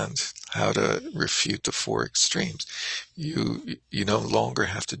understand how to refute the four extremes, you no longer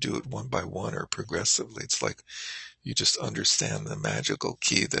have to do it one by one or progressively. It's like you just understand the magical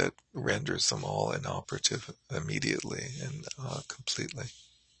key that renders them all inoperative immediately and completely.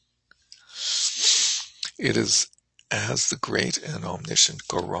 It is as the great and omniscient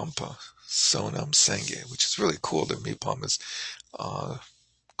Gaurompa, Sonam Senge, which is really cool that Mipam is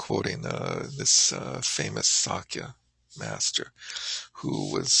quoting this famous Sakya master,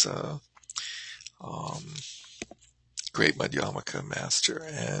 who was great Madhyamaka master,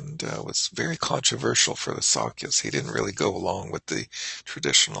 and was very controversial for the Sakyas. He didn't really go along with the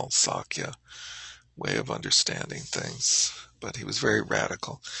traditional Sakya way of understanding things, but he was very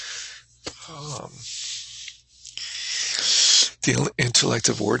radical. The intellect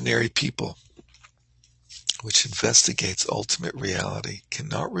of ordinary people, which investigates ultimate reality,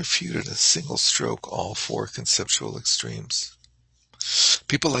 cannot refute in a single stroke all four conceptual extremes.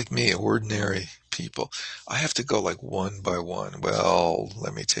 People like me, ordinary people, I have to go like one by one. Well,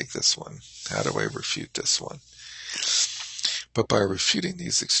 let me take this one. How do I refute this one? But by refuting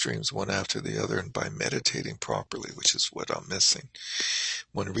these extremes one after the other, and by meditating properly, which is what I'm missing,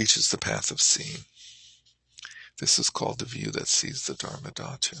 one reaches the path of seeing. This is called the view that sees the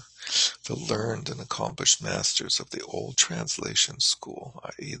Dharmadhatu. The learned and accomplished masters of the old translation school,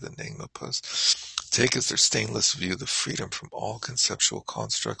 i.e. the Nyingmapas, take as their stainless view the freedom from all conceptual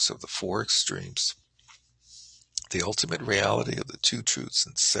constructs of the four extremes, the ultimate reality of the two truths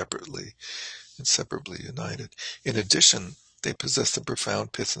inseparably united. In addition, they possess the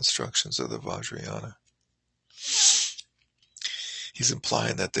profound pith instructions of the Vajrayana. He's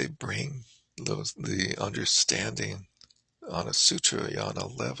implying that they bring the understanding on a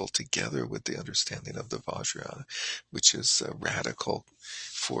Sutrayana level together with the understanding of the Vajrayana, which is radical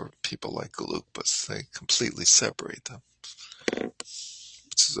for people like Gelugpas. They completely separate them,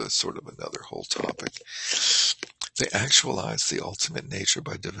 which is a sort of another whole topic. They actualize the ultimate nature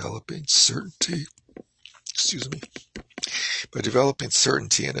by developing certainty. By developing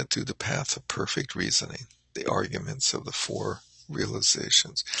certainty in it through the path of perfect reasoning, the arguments of the four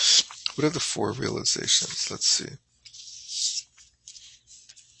realizations. What are the four realizations? Let's see.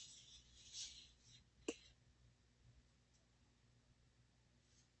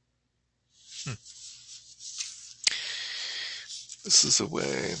 This is the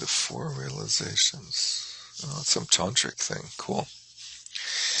way, the four realizations. Oh, it's some tantric thing. Cool.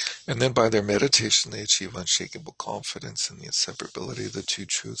 And then by their meditation, they achieve unshakable confidence in the inseparability of the two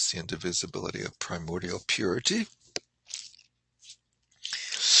truths, the indivisibility of primordial purity.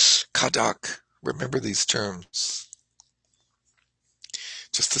 Kadak. Remember these terms.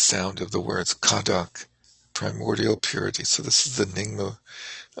 Just the sound of the words. Kadak. Primordial purity. So this is the Nyingma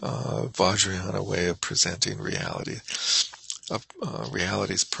Vajrayana way of presenting reality.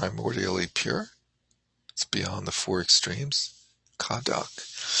 Reality is primordially pure. It's beyond the four extremes. Kadak.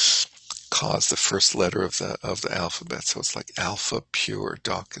 Ka is the first letter of the alphabet, so it's like alpha pure,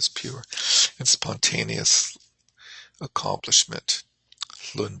 dak is pure. And spontaneous accomplishment.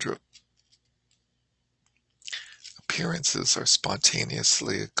 Lundra. Appearances are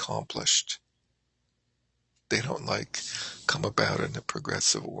spontaneously accomplished. They don't come about in a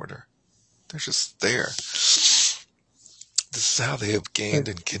progressive order. They're just there. This is how they have gained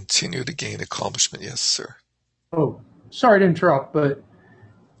and continue to gain accomplishment. Yes, sir. Oh, sorry to interrupt, but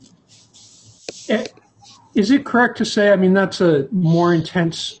is it correct to say, that's a more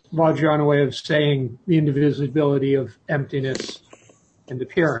intense Vajrayana way of saying the indivisibility of emptiness and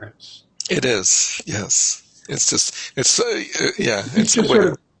appearance? It is, yes. It's just sort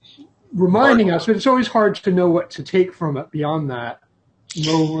of reminding us, but it's always hard to know what to take from it beyond that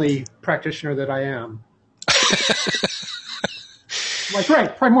lonely practitioner that I am.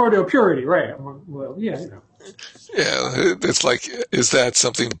 Right, primordial purity, right. Well, yeah, Yeah, it's like, is that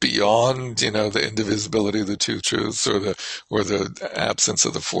something beyond, the indivisibility of the two truths or the absence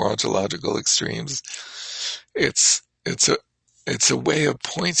of the four ontological extremes? It's a way of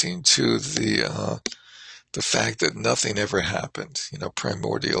pointing to the fact that nothing ever happened.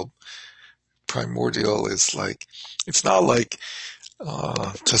 Primordial is like, it's not like,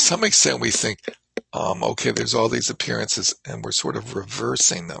 to some extent we think, okay, there's all these appearances and we're sort of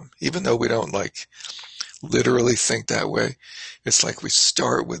reversing them, even though we don't literally think that way. It's like we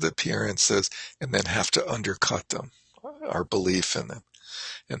start with appearances and then have to undercut them, our belief in them.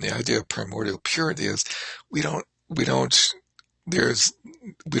 And the idea of primordial purity is we don't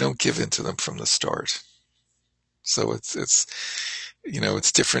give into them from the start. So it's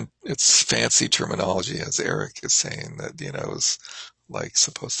different. It's fancy terminology, as Eric is saying, that, is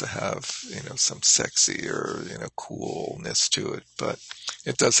supposed to have, some sexy or, coolness to it. But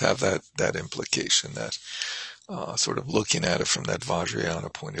it does have that implication that sort of looking at it from that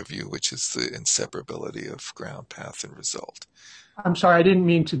Vajrayana point of view, which is the inseparability of ground, path, and result. I'm sorry, I didn't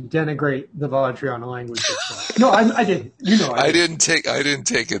mean to denigrate the Vajrayana language. No, I didn't. I didn't take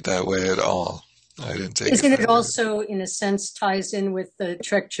it that way at all. I didn't take Isn't it also, in a sense, ties in with the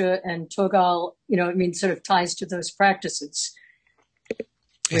Trekchö and Togal, sort of ties to those practices?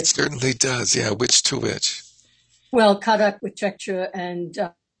 It certainly does, yeah, which to which. Well, Kadak with Trekchö and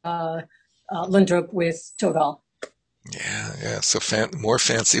Lundrup with Togal. Yeah. So more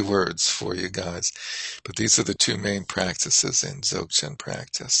fancy words for you guys. But these are the two main practices in Dzogchen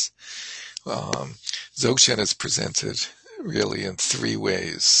practice. Dzogchen is presented really in three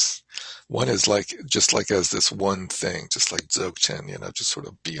ways. One is just like as this one thing, just like Dzogchen, just sort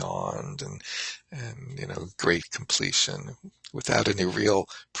of beyond and great completion without any real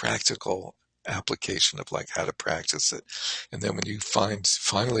practical application of like how to practice it. And then when you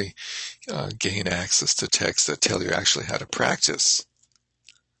finally gain access to texts that tell you actually how to practice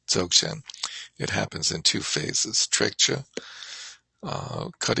Dzogchen, it happens in two phases. Trekchö,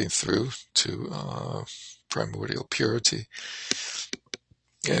 cutting through to primordial purity,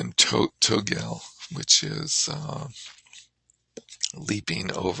 and Togel, which is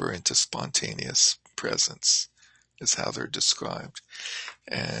leaping over into spontaneous presence, is how they're described.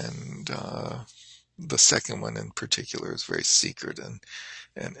 And the second one in particular is very secret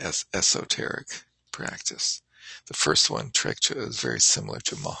and esoteric practice. The first one, Trekchö, is very similar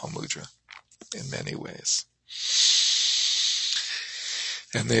to Mahamudra in many ways.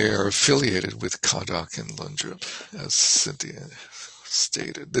 And they are affiliated with Kadak and Lundrup, as Cynthia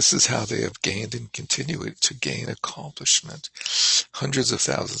stated. This is how they have gained and continue to gain accomplishment. Hundreds of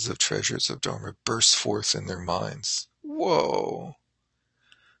thousands of treasures of Dharma burst forth in their minds. Whoa!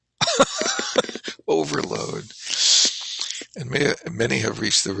 Overload. And many have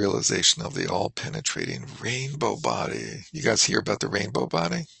reached the realization of the all-penetrating rainbow body. You guys hear about the rainbow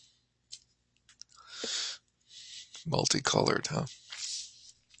body? Multicolored, huh?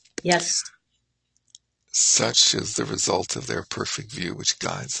 Yes. Such is the result of their perfect view, which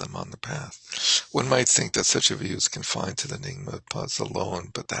guides them on the path. One might think that such a view is confined to the Nyingmapas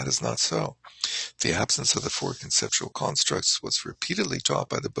alone, but that is not so. The absence of the four conceptual constructs was repeatedly taught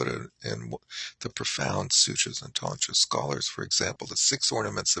by the Buddha in the profound sutras and tantra scholars. For example, the 6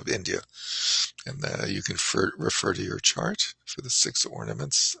 ornaments of India, and you can refer to your chart for the 6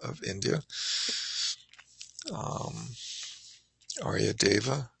 ornaments of India.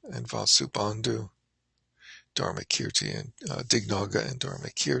 Aryadeva and Vasubandhu, Dharmakirti and Dignaga and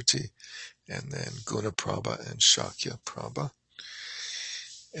Dharmakirti, and then Gunaprabha and Shakyaprabha.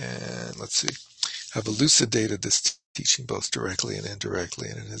 And let's see, have elucidated this teaching both directly and indirectly,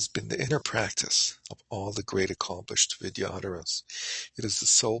 and it has been the inner practice of all the great accomplished Vidyadharas. It is the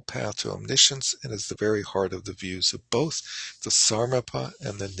sole path to omniscience and is the very heart of the views of both the Sarmapa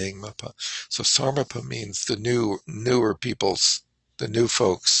and the Nyingmapa. So Sarmapa means the newer peoples, the new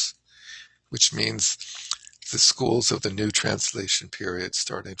folks, which means the schools of the new translation period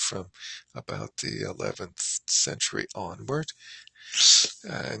starting from about the 11th century onward,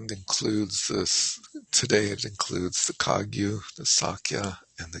 and today it includes the Kagyu, the Sakya,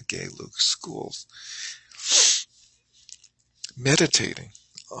 and the Gelug schools. Meditating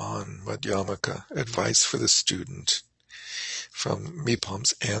on Madhyamaka, advice for the student, from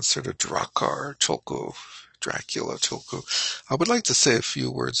Mipam's answer to Dracula Tulku. I would like to say a few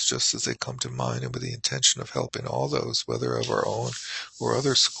words just as they come to mind, and with the intention of helping all those, whether of our own or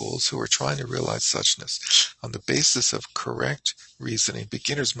other schools, who are trying to realize suchness. On the basis of correct reasoning,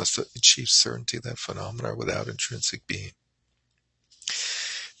 beginners must achieve certainty that phenomena are without intrinsic being.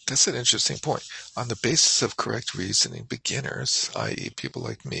 That's an interesting point. On the basis of correct reasoning, beginners, i.e. people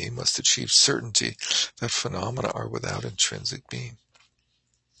like me, must achieve certainty that phenomena are without intrinsic being,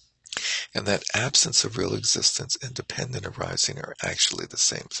 and that absence of real existence and dependent arising are actually the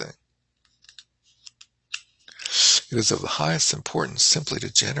same thing. It is of the highest importance simply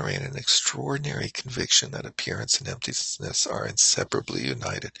to generate an extraordinary conviction that appearance and emptiness are inseparably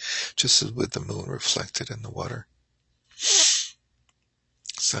united, just as with the moon reflected in the water.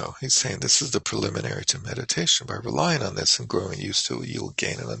 So he's saying this is the preliminary to meditation. By relying on this and growing used to it, you will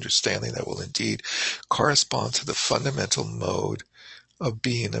gain an understanding that will indeed correspond to the fundamental mode of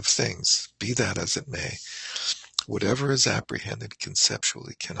being of things. Be that as it may, whatever is apprehended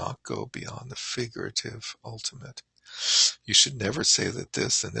conceptually cannot go beyond the figurative ultimate. You should never say that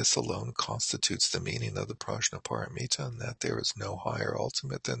this and this alone constitutes the meaning of the Prajnaparamita, and that there is no higher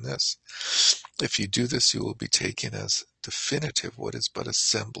ultimate than this. If you do this, you will be taking as definitive what is but a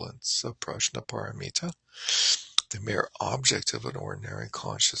semblance of Prajnaparamita, the mere object of an ordinary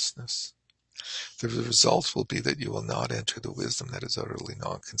consciousness. The result will be that you will not enter the wisdom that is utterly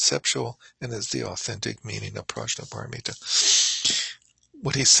non-conceptual and is the authentic meaning of Prajnaparamita.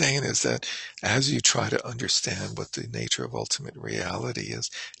 What he's saying is that as you try to understand what the nature of ultimate reality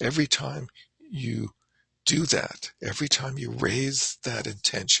is, every time you do that, every time you raise that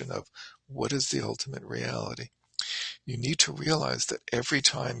intention of what is the ultimate reality, you need to realize that every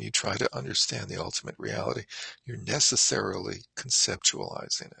time you try to understand the ultimate reality, you're necessarily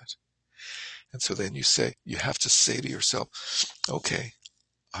conceptualizing it. And so then you have to say to yourself, okay,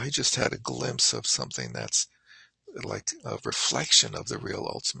 I just had a glimpse of something that's like a reflection of the real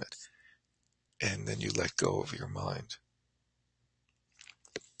ultimate. And then you let go of your mind.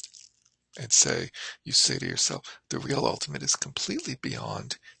 And you say to yourself, the real ultimate is completely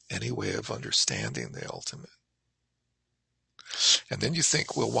beyond any way of understanding the ultimate. And then you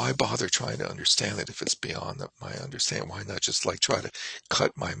think, well, why bother trying to understand it if it's beyond my understanding? Why not just like try to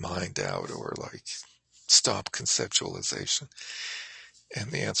cut my mind out or like stop conceptualization?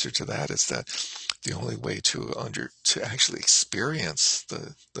 And the answer to that is that the only way to actually experience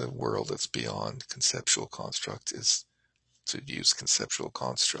the world that's beyond conceptual construct is to use conceptual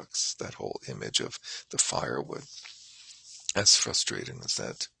constructs. That whole image of the firewood, as frustrating as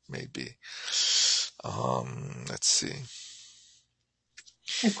that may be. Let's see.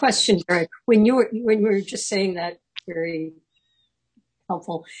 A question, Derek. When you were just saying that, very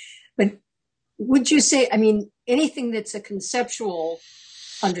helpful. But would you say, I mean, anything that's a conceptual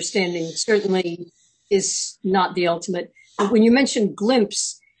understanding certainly is not the ultimate. But when you mention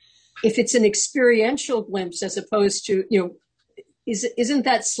glimpse, if it's an experiential glimpse as opposed to, isn't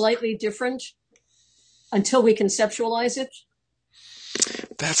that slightly different until we conceptualize it?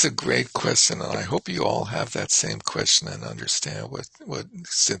 That's a great question, and I hope you all have that same question and understand what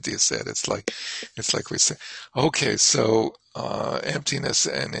Cynthia said. It's like we say, okay, so emptiness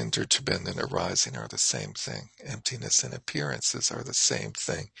and interdependent arising are the same thing. Emptiness and appearances are the same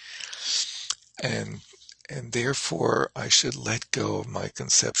thing, and therefore I should let go of my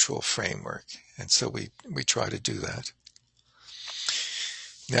conceptual framework. And so we try to do that.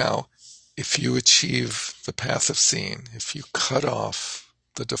 Now, if you achieve the path of seeing, if you cut off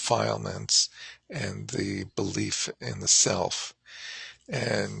the defilements and the belief in the self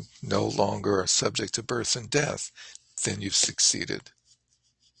and no longer are subject to birth and death, then you've succeeded.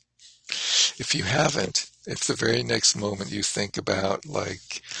 If you haven't, if the very next moment you think about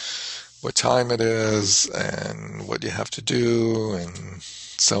like what time it is and what you have to do and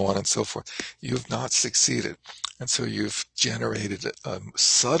so on and so forth, you've not succeeded. And so you've generated a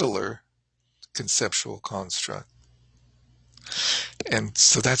subtler conceptual construct. And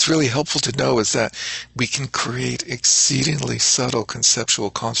so that's really helpful to know, is that we can create exceedingly subtle conceptual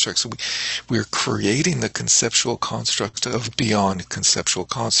constructs. We're creating the conceptual construct of beyond conceptual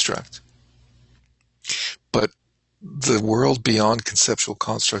construct. But the world beyond conceptual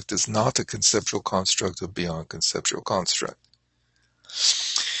construct is not the conceptual construct of beyond conceptual construct.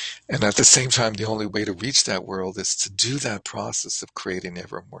 And at the same time, the only way to reach that world is to do that process of creating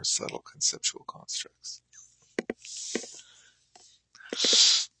ever more subtle conceptual constructs.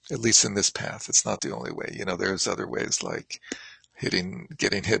 At least in this path, it's not the only way. There's other ways, like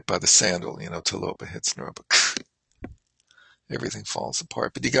getting hit by the sandal. Tilopa hits Naropa. Everything falls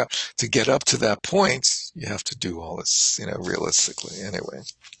apart. But you got to get up to that point. You have to do all this, realistically. Anyway,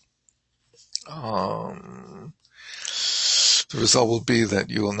 the result will be that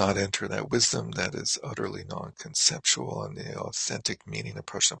you will not enter that wisdom that is utterly non-conceptual and the authentic meaning of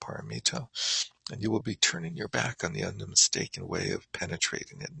Prajnaparamita. And you will be turning your back on the unmistaken way of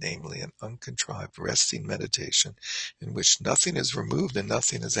penetrating it, namely an uncontrived resting meditation in which nothing is removed and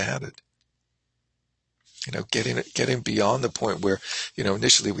nothing is added. Getting beyond the point where,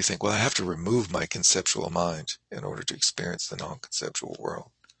 initially we think, well, I have to remove my conceptual mind in order to experience the non-conceptual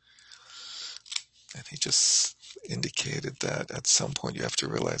world. And he just indicated that at some point you have to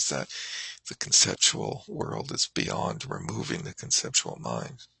realize that the conceptual world is beyond removing the conceptual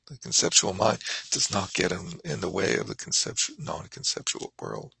mind. The conceptual mind does not get in the way of the non-conceptual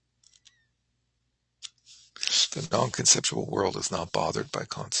world. The non-conceptual world is not bothered by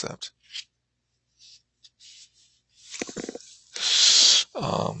concept.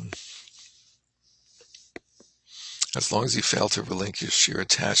 As long as you fail to relinquish your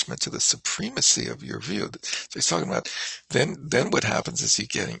attachment to the supremacy of your view. So he's talking about, then what happens is you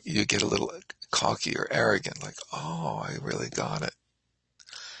get a little cocky or arrogant, like, oh, I really got it.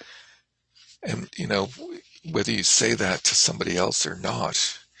 And, whether you say that to somebody else or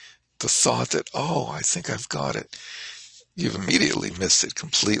not, the thought that, oh, I think I've got it, you've immediately missed it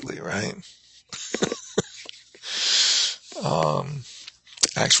completely, right?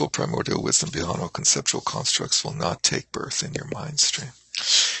 Actual primordial wisdom beyond all conceptual constructs will not take birth in your mind stream.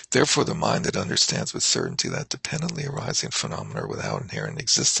 Therefore, the mind that understands with certainty that dependently arising phenomena are without inherent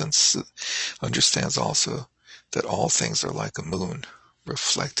existence understands also that all things are like a moon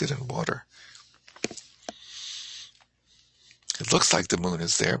reflected in water. It looks like the moon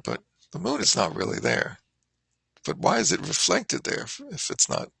is there, but the moon is not really there. But why is it reflected there if it's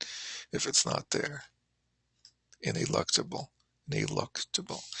not there? Ineluctable.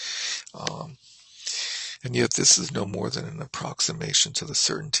 And yet this is no more than an approximation to the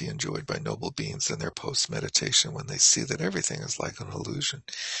certainty enjoyed by noble beings in their post-meditation when they see that everything is like an illusion.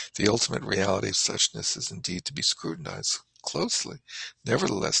 The ultimate reality of suchness is indeed to be scrutinized closely.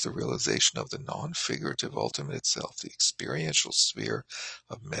 Nevertheless, the realization of the non-figurative ultimate itself, the experiential sphere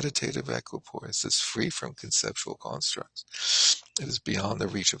of meditative equipoise, is free from conceptual constructs. It is beyond the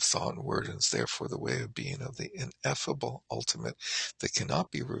reach of thought and word, and is therefore the way of being of the ineffable ultimate that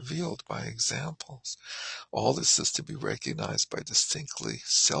cannot be revealed by examples. All this is to be recognized by distinctly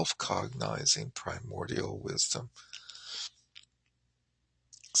self-cognizing primordial wisdom.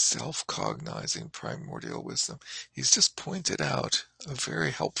 Self-cognizing primordial wisdom. He's just pointed out a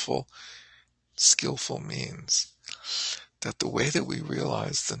very helpful, skillful means that the way that we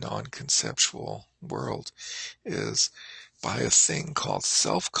realize the non-conceptual world is by a thing called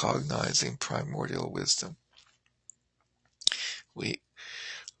self-cognizing primordial wisdom.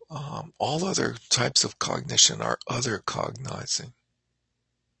 All other types of cognition are other cognizing.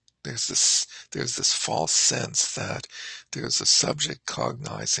 There's this false sense that there's a subject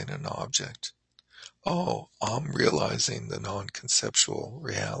cognizing an object. Oh, I'm realizing the non-conceptual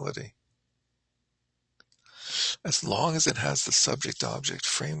reality. As long as it has the subject-object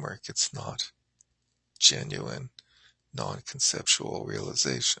framework, it's not genuine non-conceptual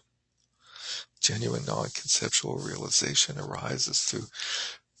realization. Genuine non-conceptual realization arises through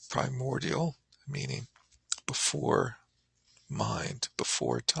primordial, meaning before mind,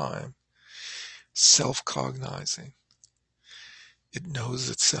 before time, self-cognizing. It knows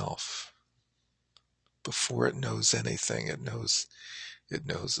itself. Before it knows anything, it knows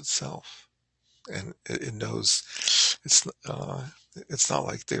itself. And it knows, it's not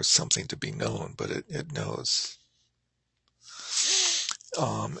like there's something to be known, but it knows.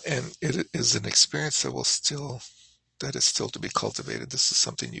 And it is an experience that is still to be cultivated. This is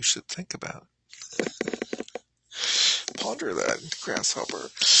something you should think about. Ponder that, grasshopper.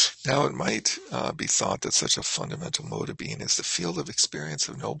 Now it might be thought that such a fundamental mode of being is the field of experience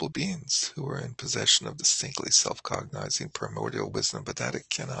of noble beings who are in possession of distinctly self-cognizing primordial wisdom, but that it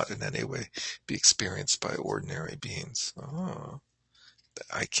cannot in any way be experienced by ordinary beings.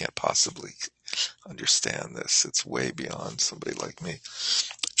 I can't possibly understand this. It's way beyond somebody like me.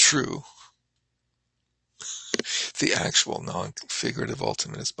 True. The actual non-figurative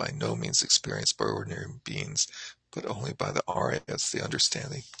ultimate is by no means experienced by ordinary beings, but only by the Aryas. The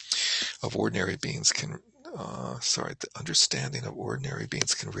understanding of ordinary beings can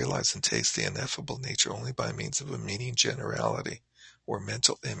realize and taste the ineffable nature only by means of a meaning generality or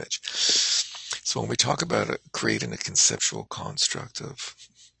mental image. So when we talk about creating a conceptual construct of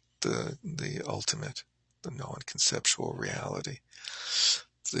the ultimate, the non-conceptual reality,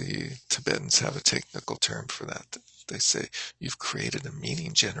 the Tibetans have a technical term for that. They say you've created a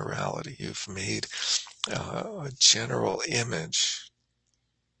meaning generality. You've made a general image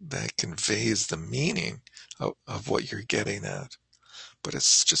that conveys the meaning of what you're getting at, but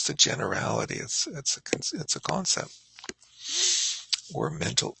it's just a generality. It's a concept or a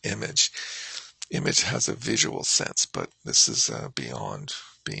mental image. Image has a visual sense, but this is beyond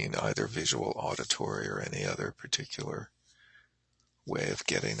being either visual, auditory, or any other particular way of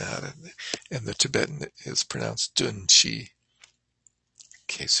getting at it. And the Tibetan is pronounced Dunchi.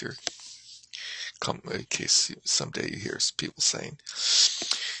 In case someday you hear people saying,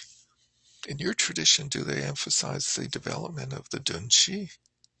 in your tradition, do they emphasize the development of the Dunchi?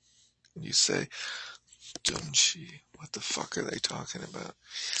 And you say, Dunchi, what the fuck are they talking about?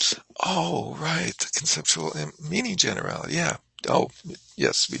 Oh, right, the conceptual meaning generality. Yeah. Oh,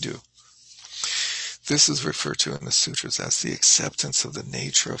 yes, we do. This is referred to in the sutras as the acceptance of the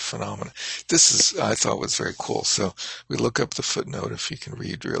nature of phenomena. This is, I thought, was very cool. So we look up the footnote if you can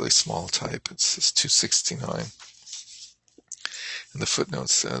read really small type. It's 269. And the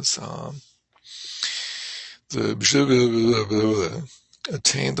footnote says, the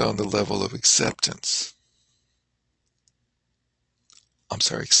attained on the level of acceptance. I'm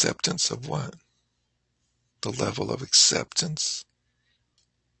sorry, acceptance of what? The level of acceptance?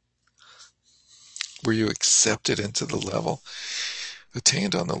 Were you accepted into the level?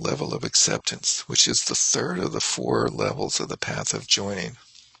 Attained on the level of acceptance, which is the third of the 4 levels of the path of joining.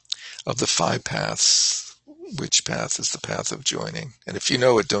 Of the 5 paths, which path is the path of joining? And if you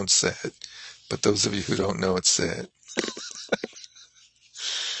know it, don't say it. But those of you who don't know it, say it.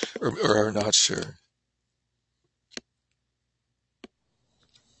 or are not sure.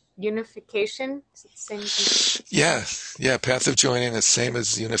 Unification? Is it the same as Yeah, path of joining is same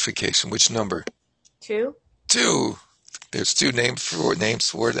as unification. Which number? 2? two. There's two names for it.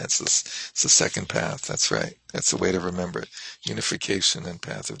 It's the second path. That's right. That's the way to remember it. Unification and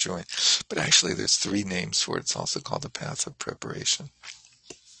path of joining. But actually, there's three names for it. It's also called the path of preparation.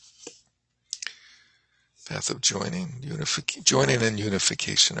 Path of joining, joining and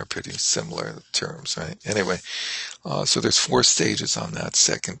unification are pretty similar terms, right? Anyway, so there's 4 stages on that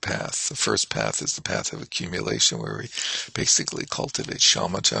second path. The first path is the path of accumulation, where we basically cultivate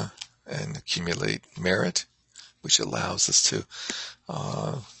shamatha and accumulate merit, which allows us to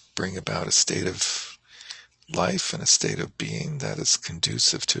bring about a state of life and a state of being that is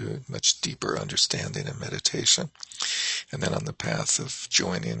conducive to much deeper understanding and meditation. And then on the path of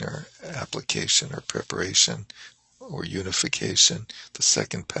joining or application or preparation or unification, the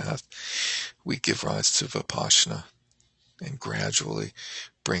second path, we give rise to vipassana and gradually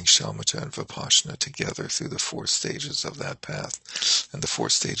bring shamatha and vipassana together through the 4 stages of that path. And the 4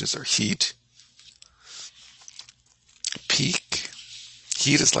 stages are heat, peak.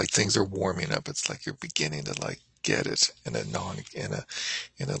 Heat is like things are warming up. It's like you're beginning to like get it in a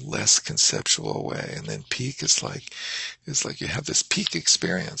less conceptual way. And then peak is like you have this peak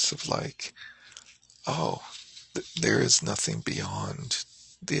experience of like, oh, there is nothing beyond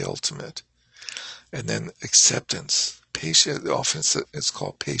the ultimate. And then acceptance. Patient, often it's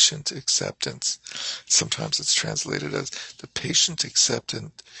called patient acceptance. Sometimes it's translated as the patient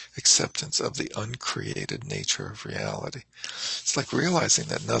acceptance of the uncreated nature of reality. It's like realizing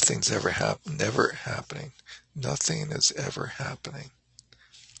that nothing's never happening. Nothing is ever happening.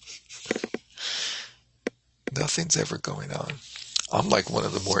 Nothing's ever going on. I'm like one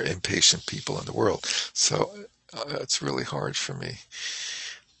of the more impatient people in the world, so it's really hard for me.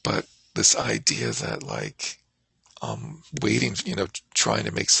 But this idea that like waiting, trying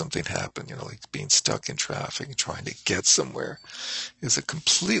to make something happen, like being stuck in traffic and trying to get somewhere is a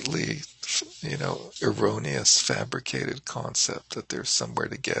completely, erroneous, fabricated concept that there's somewhere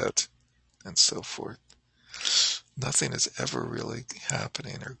to get and so forth. Nothing is ever really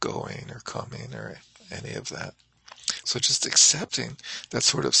happening or going or coming or any of that. So just accepting that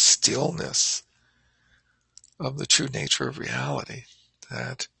sort of stillness of the true nature of reality,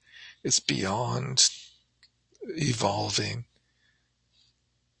 that is beyond evolving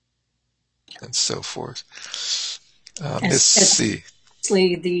and so forth. Miss C.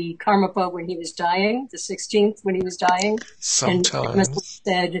 The Karmapa when he was dying, the 16th when he was dying, sometimes and must have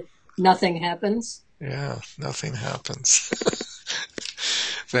said nothing happens. Yeah, nothing happens.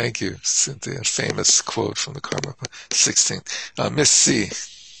 Thank you, Cynthia. Famous quote from the Karmapa 16th. Miss C.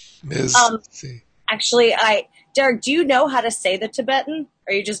 Ms. C. Actually, Derek, do you know how to say the Tibetan?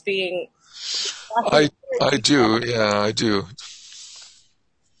 Or are you just being... I do, yeah, I do.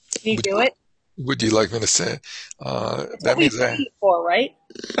 Can you do it? Would you like me to say it? That means right?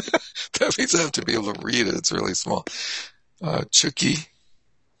 That means I have to be able to read it. It's really small. Chukyi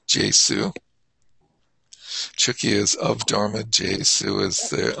Jesu. Chukyi is of Dharma. Jesu is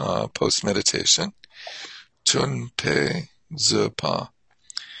the post-meditation. Tunpe Zupa.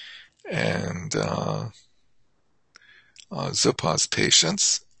 And Zupa is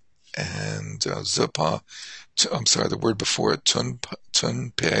patience. And Zupa, the word before it,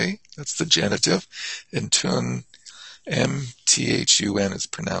 Tunpe, that's the genitive. And Tun, M-T-H-U-N is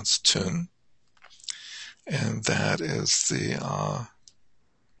pronounced Tun. And that is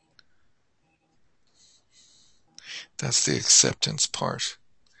that's the acceptance part.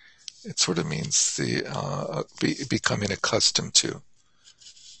 It sort of means the becoming accustomed to,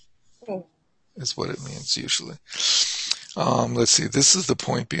 is what it means usually. Let's see. This is the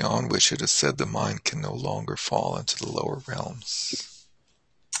point beyond which it is said the mind can no longer fall into the lower realms.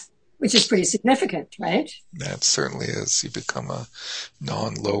 Which is pretty significant, right? That certainly is. You become a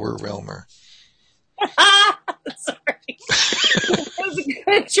non-lower realmer. Sorry. That was a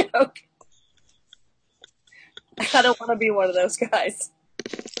good joke. I don't want to be one of those guys.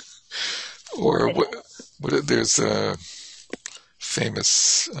 Or there's a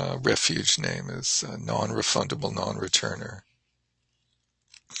famous refuge name is non-refundable non-returner.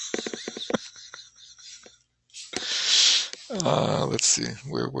 Let's see,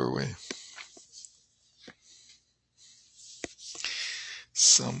 where were we?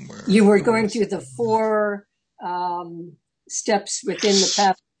 Somewhere. You were going through the 4 steps within the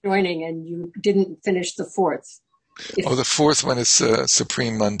path of joining, and you didn't finish the 4th. The 4th one is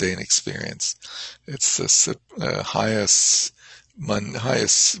supreme mundane experience. It's the highest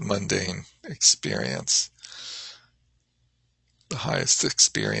mundane experience. The highest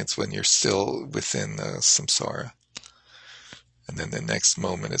experience when you're still within samsara. And then the next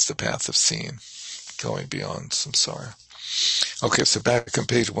moment is the path of seeing, going beyond samsara. Okay, so back on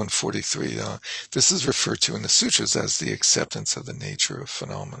page 143, this is referred to in the sutras as the acceptance of the nature of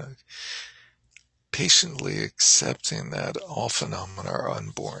phenomena. Patiently accepting that all phenomena are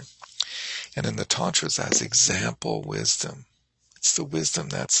unborn. And in the Tantras as example wisdom. It's the wisdom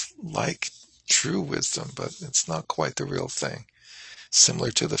that's like true wisdom, but it's not quite the real thing.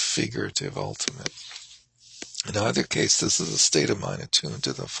 Similar to the figurative ultimate. In either case, this is a state of mind attuned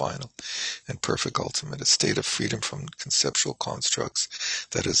to the final and perfect ultimate, a state of freedom from conceptual constructs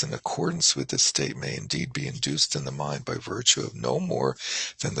that is in accordance with this state may indeed be induced in the mind by virtue of no more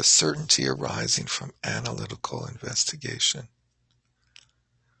than the certainty arising from analytical investigation.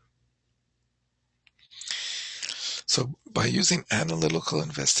 So by using analytical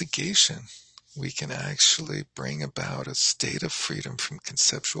investigation, we can actually bring about a state of freedom from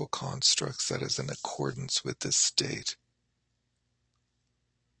conceptual constructs that is in accordance with this state.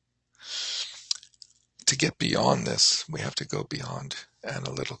 To get beyond this, we have to go beyond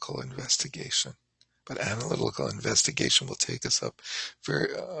analytical investigation. But analytical investigation will take us up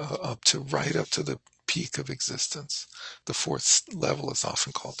right up to the peak of existence. The fourth level is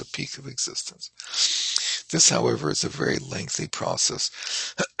often called the peak of existence. This, however, is a very lengthy process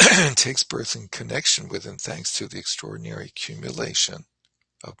and takes birth in connection with and thanks to the extraordinary accumulation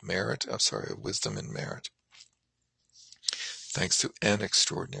of wisdom and merit. Thanks to an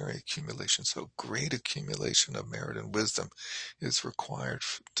extraordinary accumulation. So great accumulation of merit and wisdom is required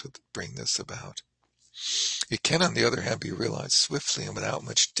to bring this about. It can, on the other hand, be realized swiftly and without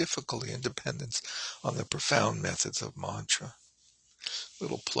much difficulty and dependence on the profound methods of mantra.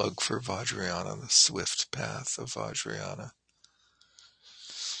 Little plug for Vajrayana, the swift path of Vajrayana.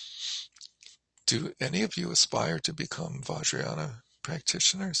 Do any of you aspire to become Vajrayana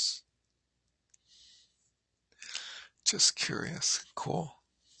practitioners? Just curious. Cool.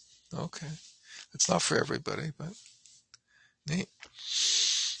 Okay. It's not for everybody, but neat.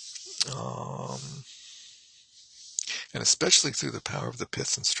 And especially through the power of the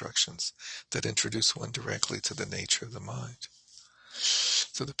pith instructions that introduce one directly to the nature of the mind.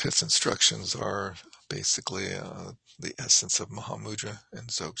 So the pith instructions are basically the essence of Mahamudra and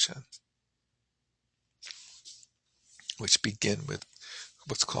Dzogchen, which begin with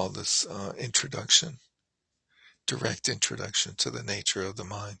what's called this introduction, direct introduction to the nature of the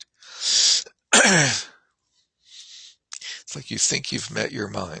mind. It's like you think you've met your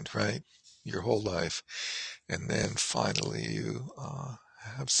mind, right? Your whole life. And then finally you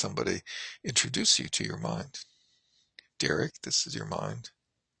have somebody introduce you to your mind. Derek, this is your mind.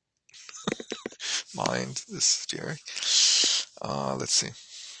 Mind, this is Derek. Let's see.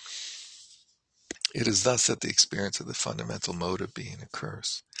 It is thus that the experience of the fundamental mode of being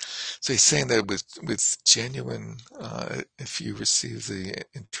occurs. So he's saying that with genuine, if you receive the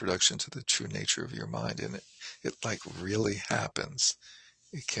introduction to the true nature of your mind, and it like really happens,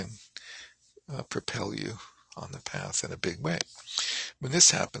 it can propel you on the path in a big way. When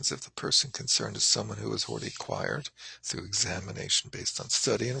this happens, if the person concerned is someone who has already acquired, through examination based on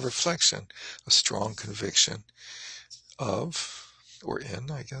study and reflection, a strong conviction of, or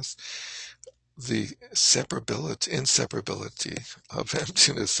in, I guess, the inseparability of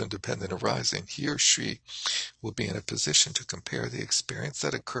emptiness and dependent arising, he or she will be in a position to compare the experience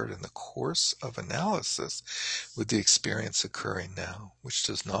that occurred in the course of analysis with the experience occurring now, which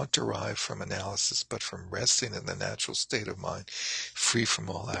does not derive from analysis but from resting in the natural state of mind, free from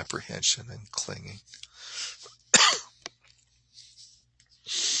all apprehension and clinging.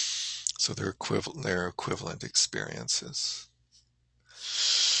 So they're equivalent experiences.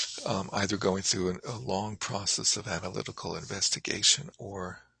 Either going through a long process of analytical investigation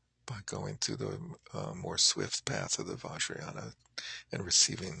or by going through the more swift path of the Vajrayana and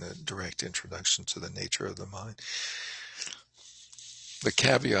receiving the direct introduction to the nature of the mind. The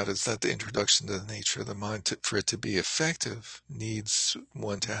caveat is that the introduction to the nature of the mind, for it to be effective, needs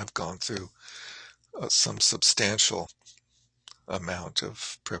one to have gone through some substantial amount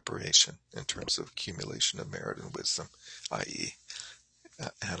of preparation in terms of accumulation of merit and wisdom, i.e.,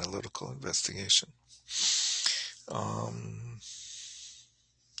 analytical investigation. On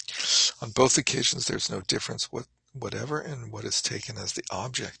both occasions, there's no difference whatever in what is taken as the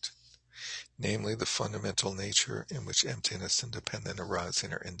object, namely the fundamental nature in which emptiness and dependent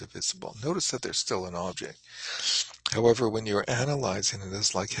arising are indivisible. Notice that there's still an object. However, when you're analyzing it,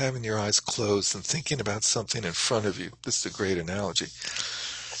 it's like having your eyes closed and thinking about something in front of you. This is a great analogy.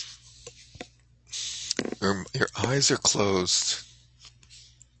 Your eyes are closed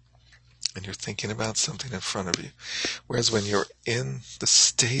and you're thinking about something in front of you. Whereas when you're in the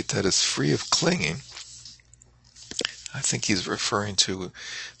state that is free of clinging, I think he's referring to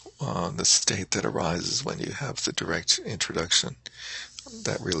the state that arises when you have the direct introduction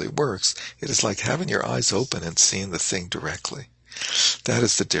that really works. It is like having your eyes open and seeing the thing directly. That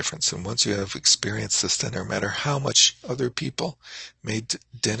is the difference. And once you have experienced this, then no matter how much other people may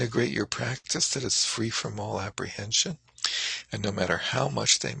denigrate your practice, that is free from all apprehension, and no matter how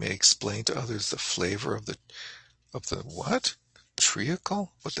much they may explain to others the flavor of the what?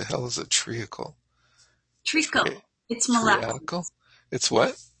 Treacle? What the hell is a treacle? Treacle. It's Treacle? molasses. It's what?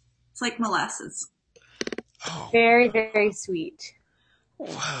 It's like molasses. Oh, Very, very sweet.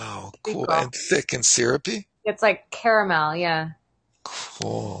 wow, cool. Treacle. And thick and syrupy? It's like caramel, yeah.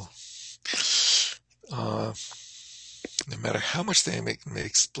 Cool. No matter how much they may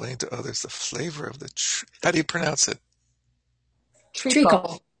explain to others the flavor of the how do you pronounce it?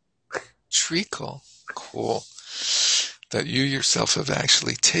 Treacle. Treacle. Cool. That you yourself have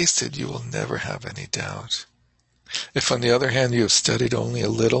actually tasted, you will never have any doubt. If, on the other hand, you have studied only a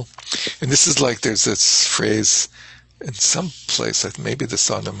little, and this is like there's this phrase in some place, maybe the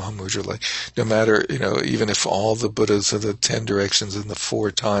Sanda Mahamudra, like, no matter, even if all the Buddhas of the 10 directions and the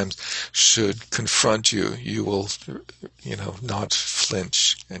 4 times should confront you, you will, not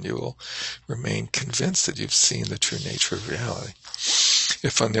flinch, and you will remain convinced that you've seen the true nature of reality.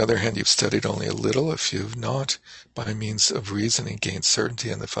 If, on the other hand, you've studied only a little, if you've not, by means of reasoning, gained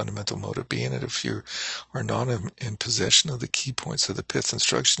certainty in the fundamental mode of being, and if you are not in possession of the key points of the pith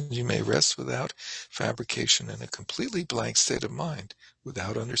instructions, you may rest without fabrication in a completely blank state of mind,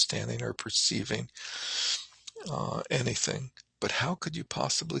 without understanding or perceiving anything. But how could you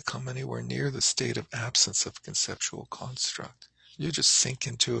possibly come anywhere near the state of absence of conceptual construct? You just sink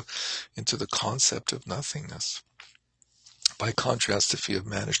into the concept of nothingness. By contrast, if you have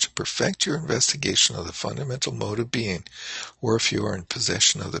managed to perfect your investigation of the fundamental mode of being, or if you are in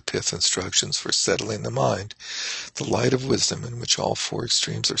possession of the pith instructions for settling the mind, the light of wisdom in which all 4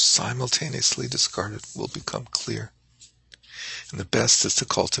 extremes are simultaneously discarded will become clear. And the best is to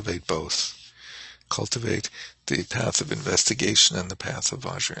cultivate both. Cultivate the path of investigation and the path of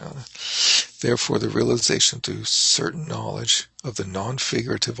Vajrayana. Therefore, the realization through certain knowledge of the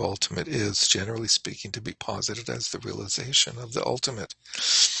non-figurative ultimate is, generally speaking, to be posited as the realization of the ultimate,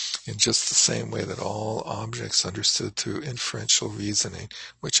 in just the same way that all objects understood through inferential reasoning,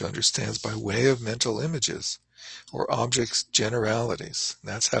 which understands by way of mental images, or objects' generalities.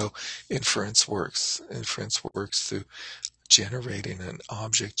 That's how inference works. Inference works through generating an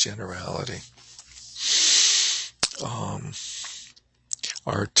object generality.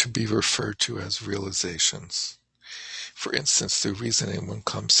 Are to be referred to as realizations. For instance, through reasoning, one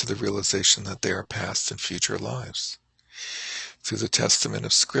comes to the realization that there are past and future lives. Through the testament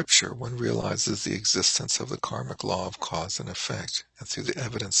of Scripture, one realizes the existence of the karmic law of cause and effect. And through the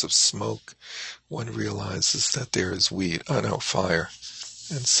evidence of smoke, one realizes that there is fire,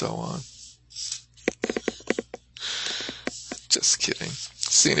 and so on. Just kidding.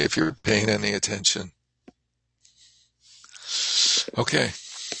 Seeing if you're paying any attention. Okay,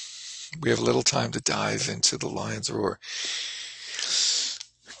 we have a little time to dive into the Lion's Roar.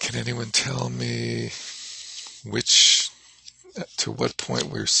 Can anyone tell me to what point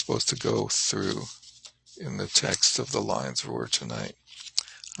we're supposed to go through in the text of the Lion's Roar tonight?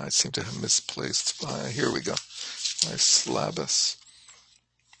 I seem to have misplaced. Here we go. My syllabus.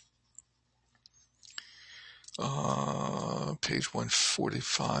 Page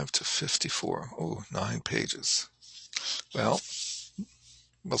 145 to 54. Oh, 9 pages. Well,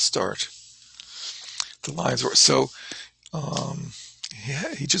 we'll start. The Lion's Roar. So,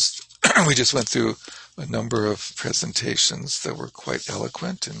 we just went through a number of presentations that were quite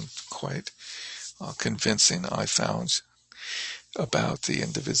eloquent and quite convincing, I found, about the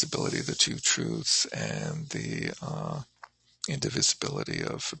indivisibility of the 2 truths and the indivisibility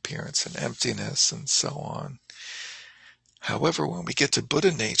of appearance and emptiness and so on. However, when we get to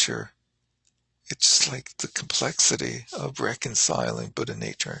Buddha nature, it's like the complexity of reconciling Buddha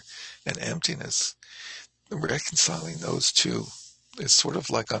nature and emptiness. Reconciling those 2 is sort of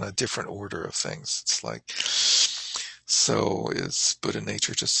like on a different order of things. It's like, so is Buddha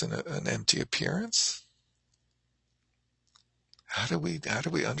nature just an empty appearance? How do we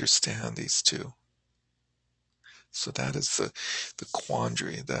understand these 2? So that is the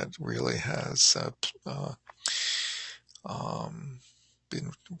quandary that really has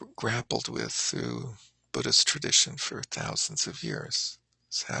been grappled with through Buddhist tradition for thousands of years.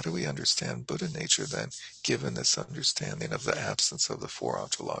 So how do we understand Buddha nature then, given this understanding of the absence of the 4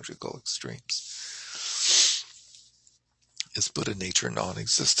 ontological extremes? Is Buddha nature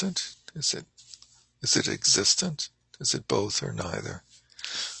non-existent? Is it existent? Is it both or neither?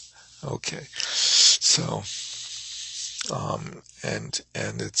 Okay, so and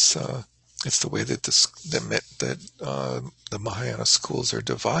it's the way that the Mahayana schools are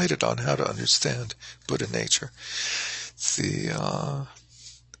divided on how to understand Buddha nature. The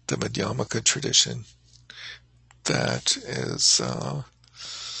Madhyamaka tradition that is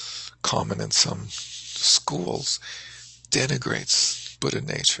common in some schools denigrates Buddha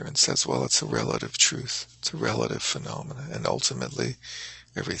nature and says, well, it's a relative truth, it's a relative phenomena, and ultimately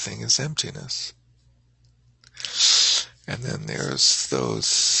everything is emptiness. And then there's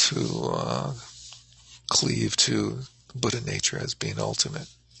those who cleave to Buddha nature as being ultimate,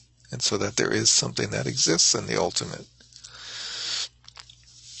 and so that there is something that exists in the ultimate.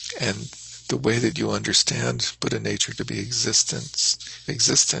 And the way that you understand Buddha nature to be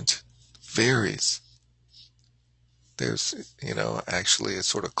existent varies. There's, actually it's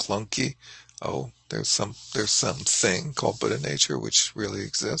sort of clunky. Oh, there's something called Buddha nature which really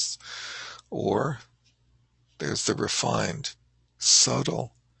exists. Or there's the refined,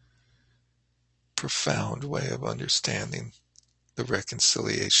 subtle, profound way of understanding the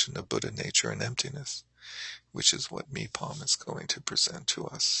reconciliation of Buddha nature and emptiness, which is what Mipam is going to present to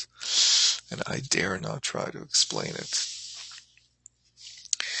us. And I dare not try to explain it.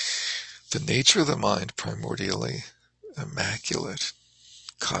 The nature of the mind, primordially immaculate,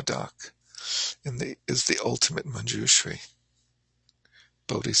 Kadak, is the ultimate Manjushri,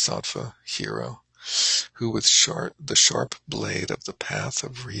 Bodhisattva hero, who with the sharp blade of the path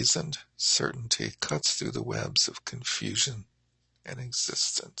of reasoned certainty cuts through the webs of confusion and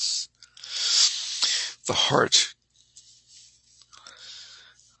existence. The heart,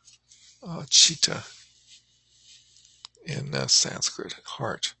 chitta, in Sanskrit,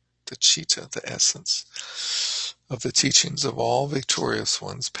 heart, the chitta, the essence of the teachings of all victorious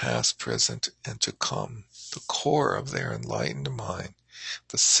ones, past, present, and to come, the core of their enlightened mind,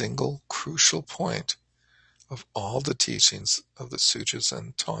 the single crucial point of all the teachings of the sutras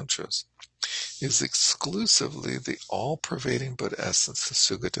and tantras, is exclusively the all-pervading Buddha essence, the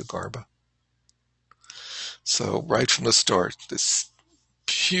Sugato-Garbha. So right from the start, this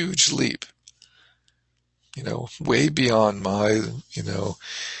huge leap, way beyond my,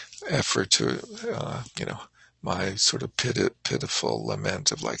 effort to, my sort of pitiful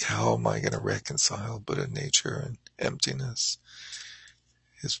lament of like, how am I going to reconcile Buddha nature and emptiness?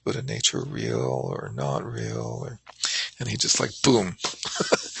 Is Buddha nature real or not real? And he just like, boom.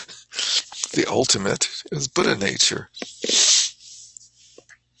 The ultimate is Buddha nature.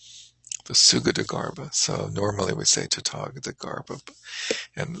 The Sugato-Garbha. So normally we say Tathagata-Garbha.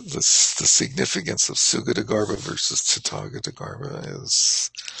 And the significance of Sugato-Garbha versus Tathagata-Garbha is,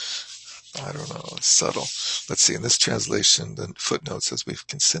 I don't know, subtle. Let's see, in this translation, the footnote says we've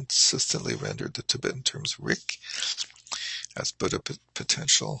consistently rendered the Tibetan terms Rik as Buddha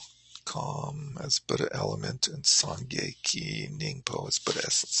potential, Calm as Buddha element, and Sangyeki Ningpo as Buddha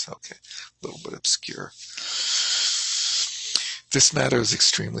essence. Okay, a little bit obscure. This matter is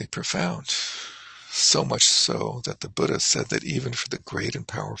extremely profound, so much so that the Buddha said that even for the great and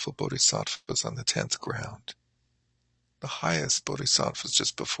powerful bodhisattvas on the 10th ground, the highest bodhisattvas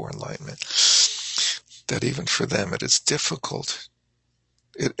just before enlightenment, that even for them it is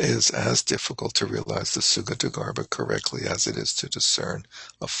as difficult to realize the Sugato-Garbha correctly as it is to discern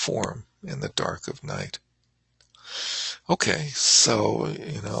a form in the dark of night. Okay, so,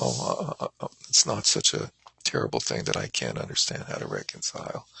 it's not such a terrible thing that I can't understand how to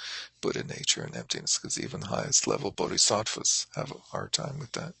reconcile Buddha nature and emptiness, because even highest level bodhisattvas have a hard time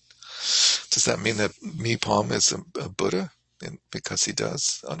with that. Does that mean that Mipam is a Buddha because he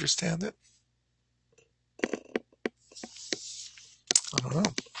does understand it? I don't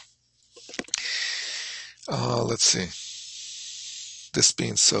know. Let's see. This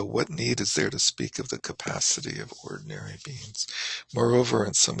being so, what need is there to speak of the capacity of ordinary beings? Moreover,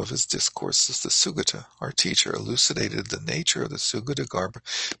 in some of his discourses, the Sugata, our teacher, elucidated the nature of the Sugato-Garbha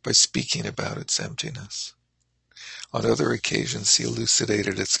by speaking about its emptiness. On other occasions, he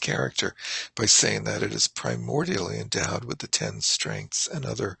elucidated its character by saying that it is primordially endowed with the 10 strengths and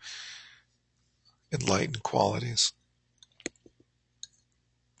other enlightened qualities.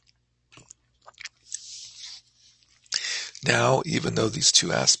 Now, even though these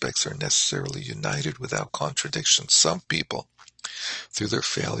two aspects are necessarily united without contradiction, some people, through their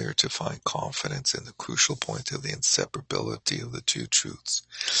failure to find confidence in the crucial point of the inseparability of the two truths,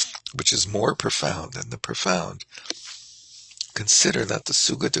 which is more profound than the profound, consider that the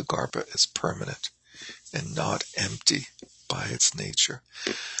Sugato-Garbha is permanent and not empty by its nature.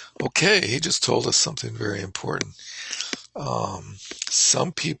 Okay, he just told us something very important.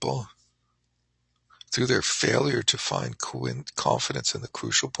 Some people, through their failure to find confidence in the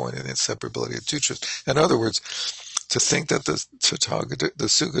crucial point of the inseparability of two truths. In other words, To think that the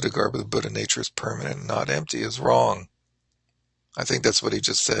Sugadagarbha, the Buddha nature, is permanent and not empty is wrong. I think that's what he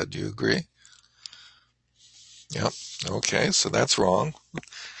just said. Do you agree? Yep. Okay, so that's wrong.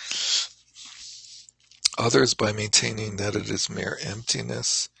 Others, by maintaining that it is mere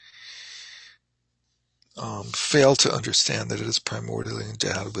emptiness, fail to understand that it is primordially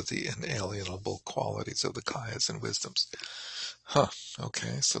endowed with the inalienable qualities of the kayas and wisdoms.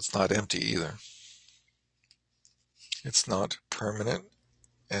 Okay, so it's not empty either. It's not permanent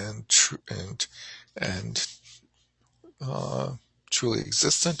and truly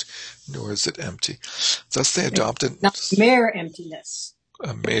existent, nor is it empty. Thus they adopted not mere emptiness.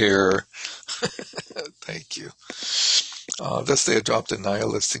 A mere, thank you. Thus they adopt a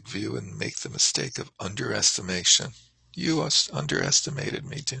nihilistic view and make the mistake of underestimation. You underestimated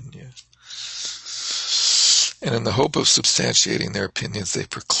me, didn't you? And in the hope of substantiating their opinions, they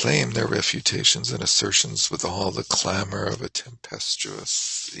proclaim their refutations and assertions with all the clamor of a tempestuous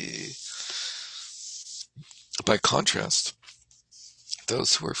sea. By contrast,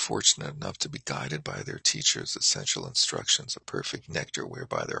 those who are fortunate enough to be guided by their teachers' essential instructions, a perfect nectar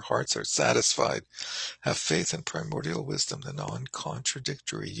whereby their hearts are satisfied, have faith in primordial wisdom, the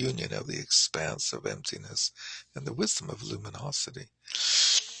non-contradictory union of the expanse of emptiness and the wisdom of luminosity.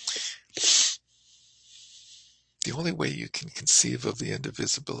 The only way you can conceive of the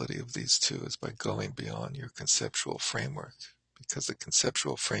indivisibility of these two is by going beyond your conceptual framework, because the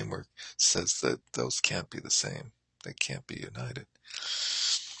conceptual framework says that those can't be the same. They can't be united.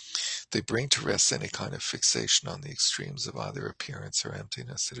 They bring to rest any kind of fixation on the extremes of either appearance or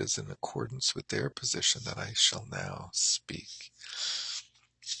emptiness. It is in accordance with their position that I shall now speak.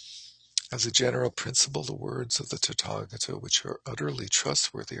 As a general principle, the words of the Tathagata, which are utterly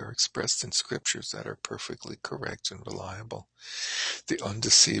trustworthy, are expressed in scriptures that are perfectly correct and reliable. The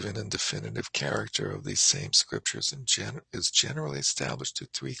undeceiving and definitive character of these same scriptures is generally established through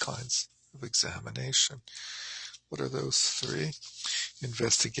three kinds of examination. What are those three?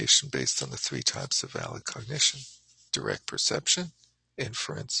 Investigation based on the three types of valid cognition: direct perception,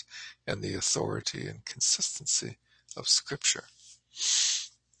 inference, and the authority and consistency of scripture.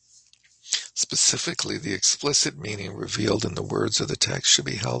 Specifically, the explicit meaning revealed in the words of the text should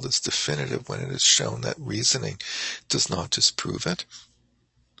be held as definitive when it is shown that reasoning does not disprove it,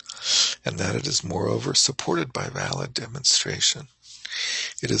 and that it is moreover supported by valid demonstration.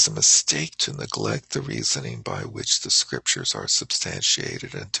 It is a mistake to neglect the reasoning by which the scriptures are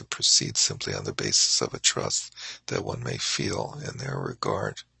substantiated and to proceed simply on the basis of a trust that one may feel in their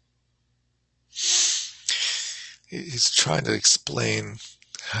regard. He's trying to explain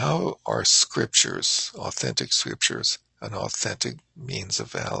how are scriptures, authentic scriptures, an authentic means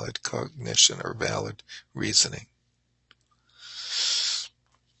of valid cognition or valid reasoning,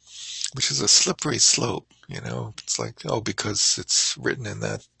 which is a slippery slope, It's like, because it's written in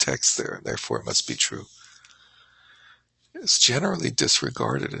that text there, therefore it must be true. It's generally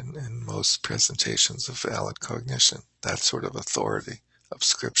disregarded in most presentations of valid cognition, that sort of authority of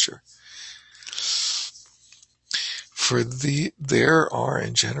scripture. For there are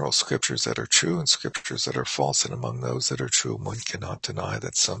in general scriptures that are true and scriptures that are false, and among those that are true, one cannot deny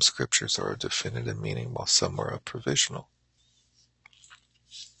that some scriptures are a definitive meaning while some are a provisional.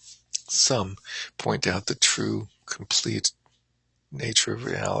 Some point out the true, complete nature of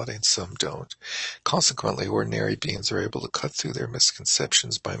reality, and some don't. Consequently, ordinary beings are able to cut through their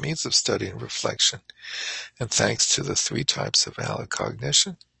misconceptions by means of study and reflection, and thanks to the three types of valid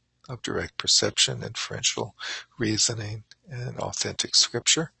cognition, of direct perception, inferential reasoning, and authentic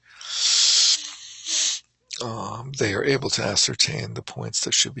scripture, they are able to ascertain the points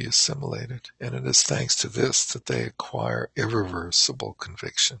that should be assimilated, and it is thanks to this that they acquire irreversible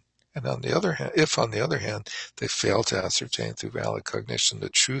conviction. And on the other hand, if on the other hand they fail to ascertain through valid cognition the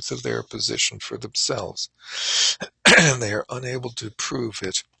truth of their position for themselves, and they are unable to prove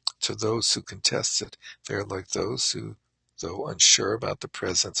it to those who contest it, they are like those who, though unsure about the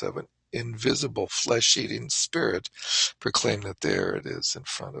presence of an invisible flesh-eating spirit, proclaim that there it is in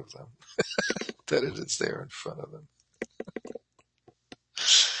front of them, that it is there in front of them.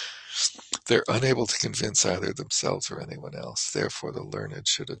 They're unable to convince either themselves or anyone else. Therefore, the learned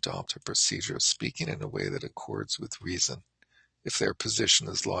should adopt a procedure of speaking in a way that accords with reason. If their position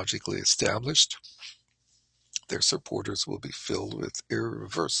is logically established, their supporters will be filled with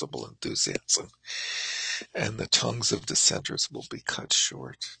irreversible enthusiasm, and the tongues of dissenters will be cut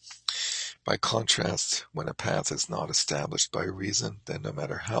short. By contrast, when a path is not established by reason, then no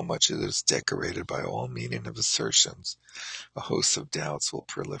matter how much it is decorated by all meaning of assertions, a host of doubts will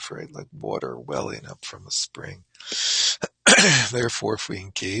proliferate like water welling up from a spring. Therefore, if we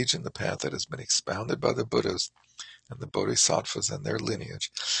engage in the path that has been expounded by the Buddhas, and the bodhisattvas and their lineage.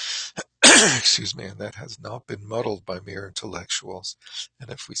 Excuse me, and that has not been muddled by mere intellectuals.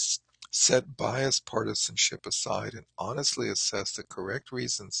 And if we set biased partisanship aside and honestly assess the correct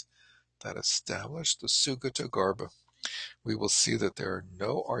reasons that establish the Sugatagarbha, we will see that there are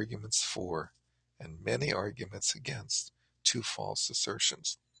no arguments for and many arguments against two false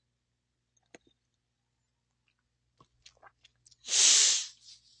assertions.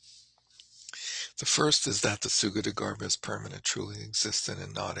 The first is that the Sugatagarbha is permanent, truly existent,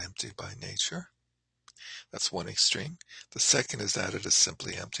 and not empty by nature. That's one extreme. The second is that it is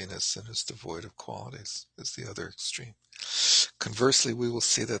simply emptiness and is devoid of qualities, is the other extreme. Conversely, we will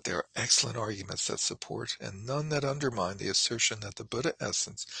see that there are excellent arguments that support and none that undermine the assertion that the Buddha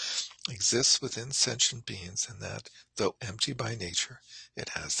essence exists within sentient beings and that, though empty by nature, it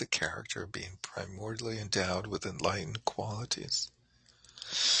has the character of being primordially endowed with enlightened qualities.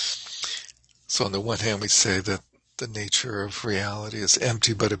 So on the one hand, we say that the nature of reality is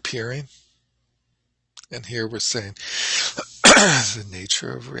empty but appearing. And here we're saying the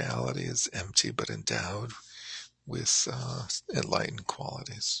nature of reality is empty but endowed with enlightened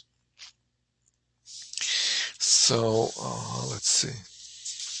qualities. So let's see.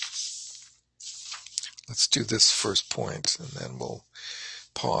 Let's do this first point and then we'll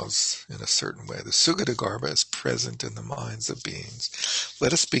pause in a certain way. The Sugatagarbha is present in the minds of beings.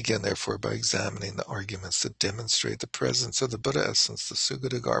 Let us begin, therefore, by examining the arguments that demonstrate the presence of the Buddha essence, the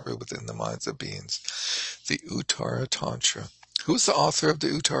Sugatagarbha, within the minds of beings. The Uttara Tantra. Who's the author of the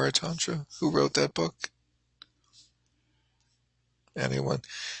Uttara Tantra? Who wrote that book? Anyone?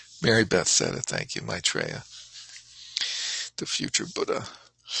 Mary Beth said it. Thank you, Maitreya. The Future Buddha.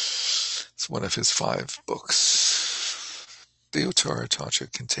 It's one of his 5 books. The Uttara Tantra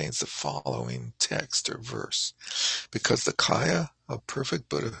contains the following text or verse. Because the kaya of perfect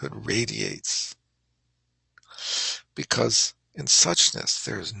Buddhahood radiates. Because in suchness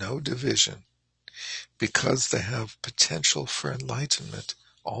there is no division. Because they have potential for enlightenment,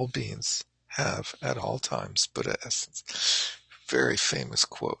 all beings have at all times Buddha essence. Very famous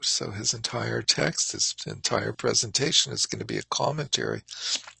quote. So his entire text, his entire presentation is going to be a commentary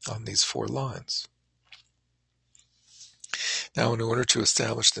on these 4 lines. Now, in order to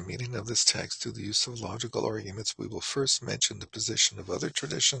establish the meaning of this text through the use of logical arguments, we will first mention the position of other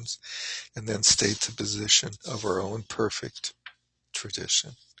traditions and then state the position of our own perfect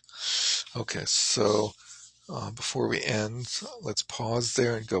tradition. Okay, so before we end, let's pause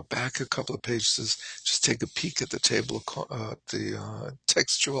there and go back a couple of pages. Just take a peek at the table, the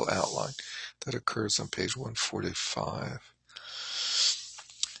textual outline that occurs on page 145.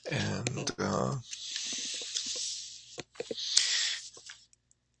 And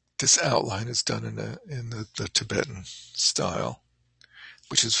this outline is done in the Tibetan style,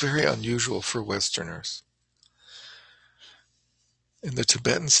 which is very unusual for Westerners. In the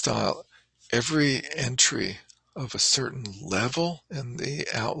Tibetan style, every entry of a certain level in the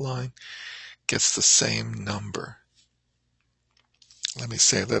outline gets the same number. Let me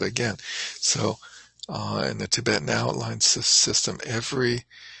say that again. So in the Tibetan outline system, every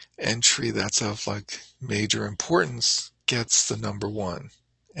entry that's of like major importance gets the number 1.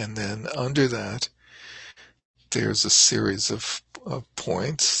 And then under that, there's a series of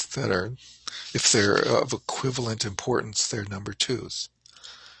points that are, if they're of equivalent importance, they're number 2s.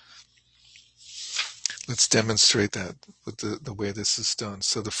 Let's demonstrate that with the way this is done.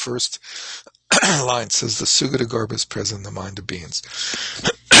 So the first line says, the Sugatagarbha is present in the mind of beings.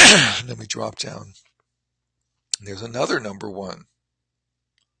 Then we drop down. And there's another number 1.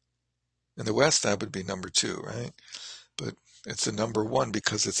 In the West, that would be number 2, right? But it's a number 1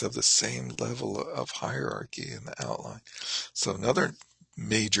 because it's of the same level of hierarchy in the outline. So another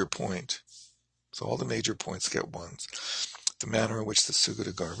major point. So all the major points get 1s. The manner in which the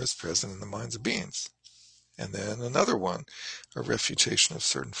Sugatagarbha is present in the minds of beings. And then another one, a refutation of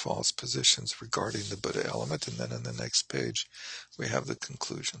certain false positions regarding the Buddha element. And then on the next page, we have the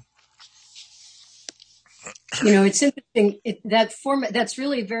conclusion. You know, it's interesting. That format, that's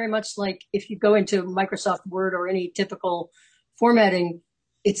really very much like if you go into Microsoft Word or any typical formatting,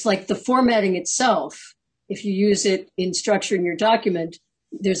 it's like the formatting itself. If you use it in structure in your document,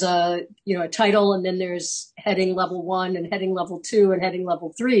 there's a title, and then there's heading level 1 and heading level 2 and heading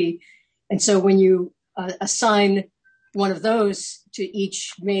level 3. And so when you assign one of those to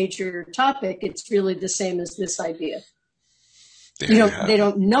each major topic, it's really the same as this idea. They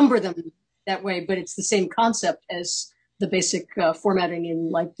don't number them that way, but it's the same concept as the basic formatting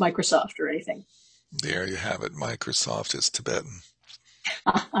in like Microsoft or anything. There you have it. Microsoft is Tibetan.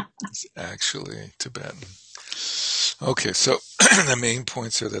 It's actually Tibetan. Okay, so the main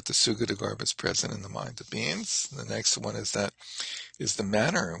points are that the Sugadagarbha is present in the mind of beings. The next one is the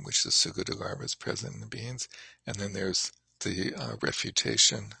manner in which the Sugadagarbha is present in the beings. And then there's the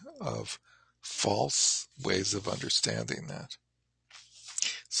refutation of false ways of understanding that.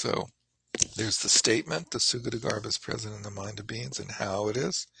 So there's the statement, the Sugadagarbha is present in the mind of beings, and how it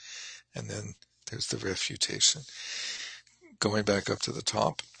is. And then there's the refutation. Going back up to the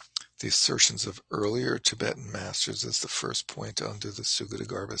top, the assertions of earlier Tibetan masters is the first point under the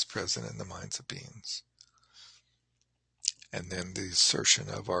Sugadagarbha is present in the minds of beings. And then the assertion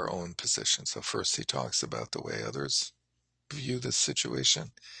of our own position. So first he talks about the way others view this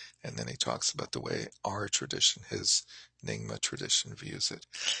situation, and then he talks about the way our tradition, his Nyingma tradition, views it.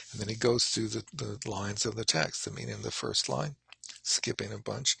 And then he goes through the lines of the text, the meaning of the first line, skipping a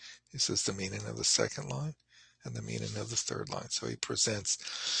bunch. He says the meaning of the second line and the meaning of the third line. So he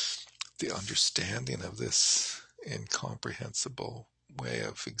presents the understanding of this incomprehensible way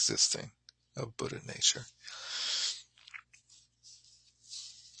of existing, of Buddha nature.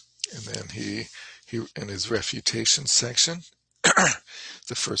 And then he in his refutation section,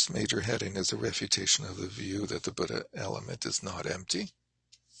 the first major heading is a refutation of the view that the Buddha element is not empty.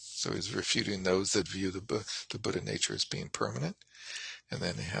 So he's refuting those that view the Buddha nature as being permanent. And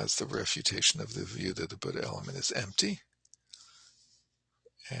then he has the refutation of the view that the Buddha element is empty.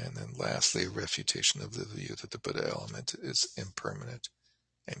 And then lastly, a refutation of the view that the Buddha element is impermanent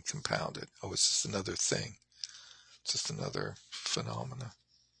and compounded. Oh, it's just another thing. It's just another phenomena.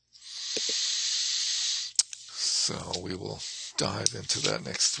 So we will dive into that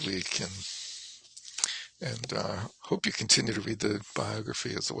next week, and hope you continue to read the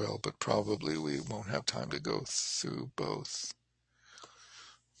biography as well, but probably we won't have time to go through both.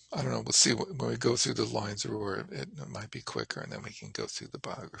 I don't know, we'll see when we go through the lines, or it might be quicker, and then we can go through the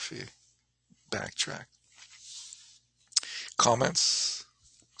biography, backtrack. Comments,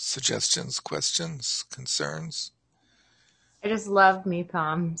 suggestions, questions, concerns? I just love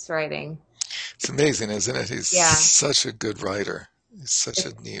Mipam's writing. It's amazing, isn't it? He's Yeah. such a good writer. He's such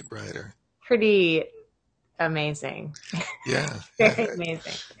a neat writer. Pretty amazing. Yeah. Very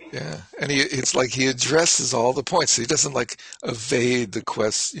amazing. Yeah. And it's like he addresses all the points. He doesn't like evade the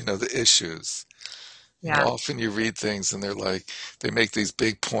the issues. Yeah. Often you read things and they're like, they make these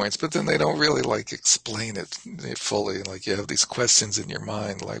big points, but then they don't really like explain it fully. Like you have these questions in your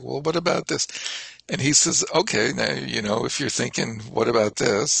mind, like, well, what about this? And he says, okay, now, if you're thinking, what about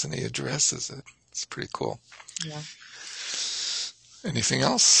this? And he addresses it. It's pretty cool. Yeah. Anything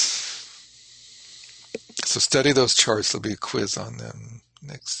else? So study those charts. There'll be a quiz on them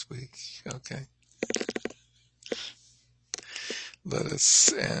next week. Okay. Let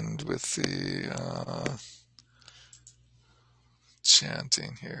us end with the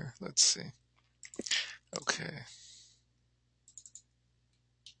chanting here. Let's see. Okay.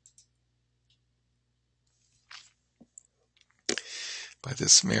 By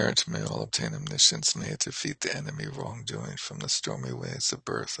this merit may all obtain omniscience, may it defeat the enemy wrongdoing from the stormy waves of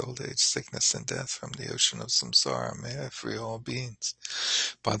birth, old age, sickness, and death, from the ocean of samsara, may I free all beings.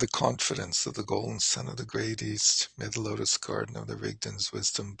 By the confidence of the golden sun of the great east, may the lotus garden of the Rigdon's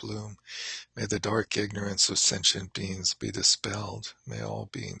wisdom bloom, may the dark ignorance of sentient beings be dispelled, may all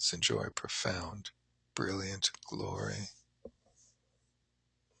beings enjoy profound, brilliant glory.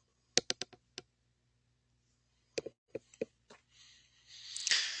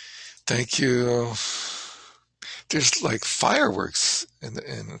 Thank you. There's like fireworks in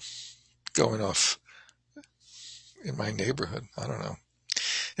going off in my neighborhood. I don't know.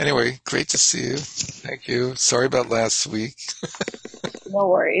 Anyway, great to see you. Thank you. Sorry about last week. No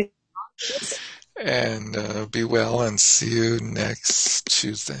worries. And be well, and see you next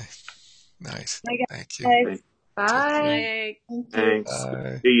Tuesday. Nice. Bye, Thank you. guys. Bye. Like, Thanks.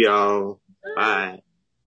 Bye. See y'all. Bye.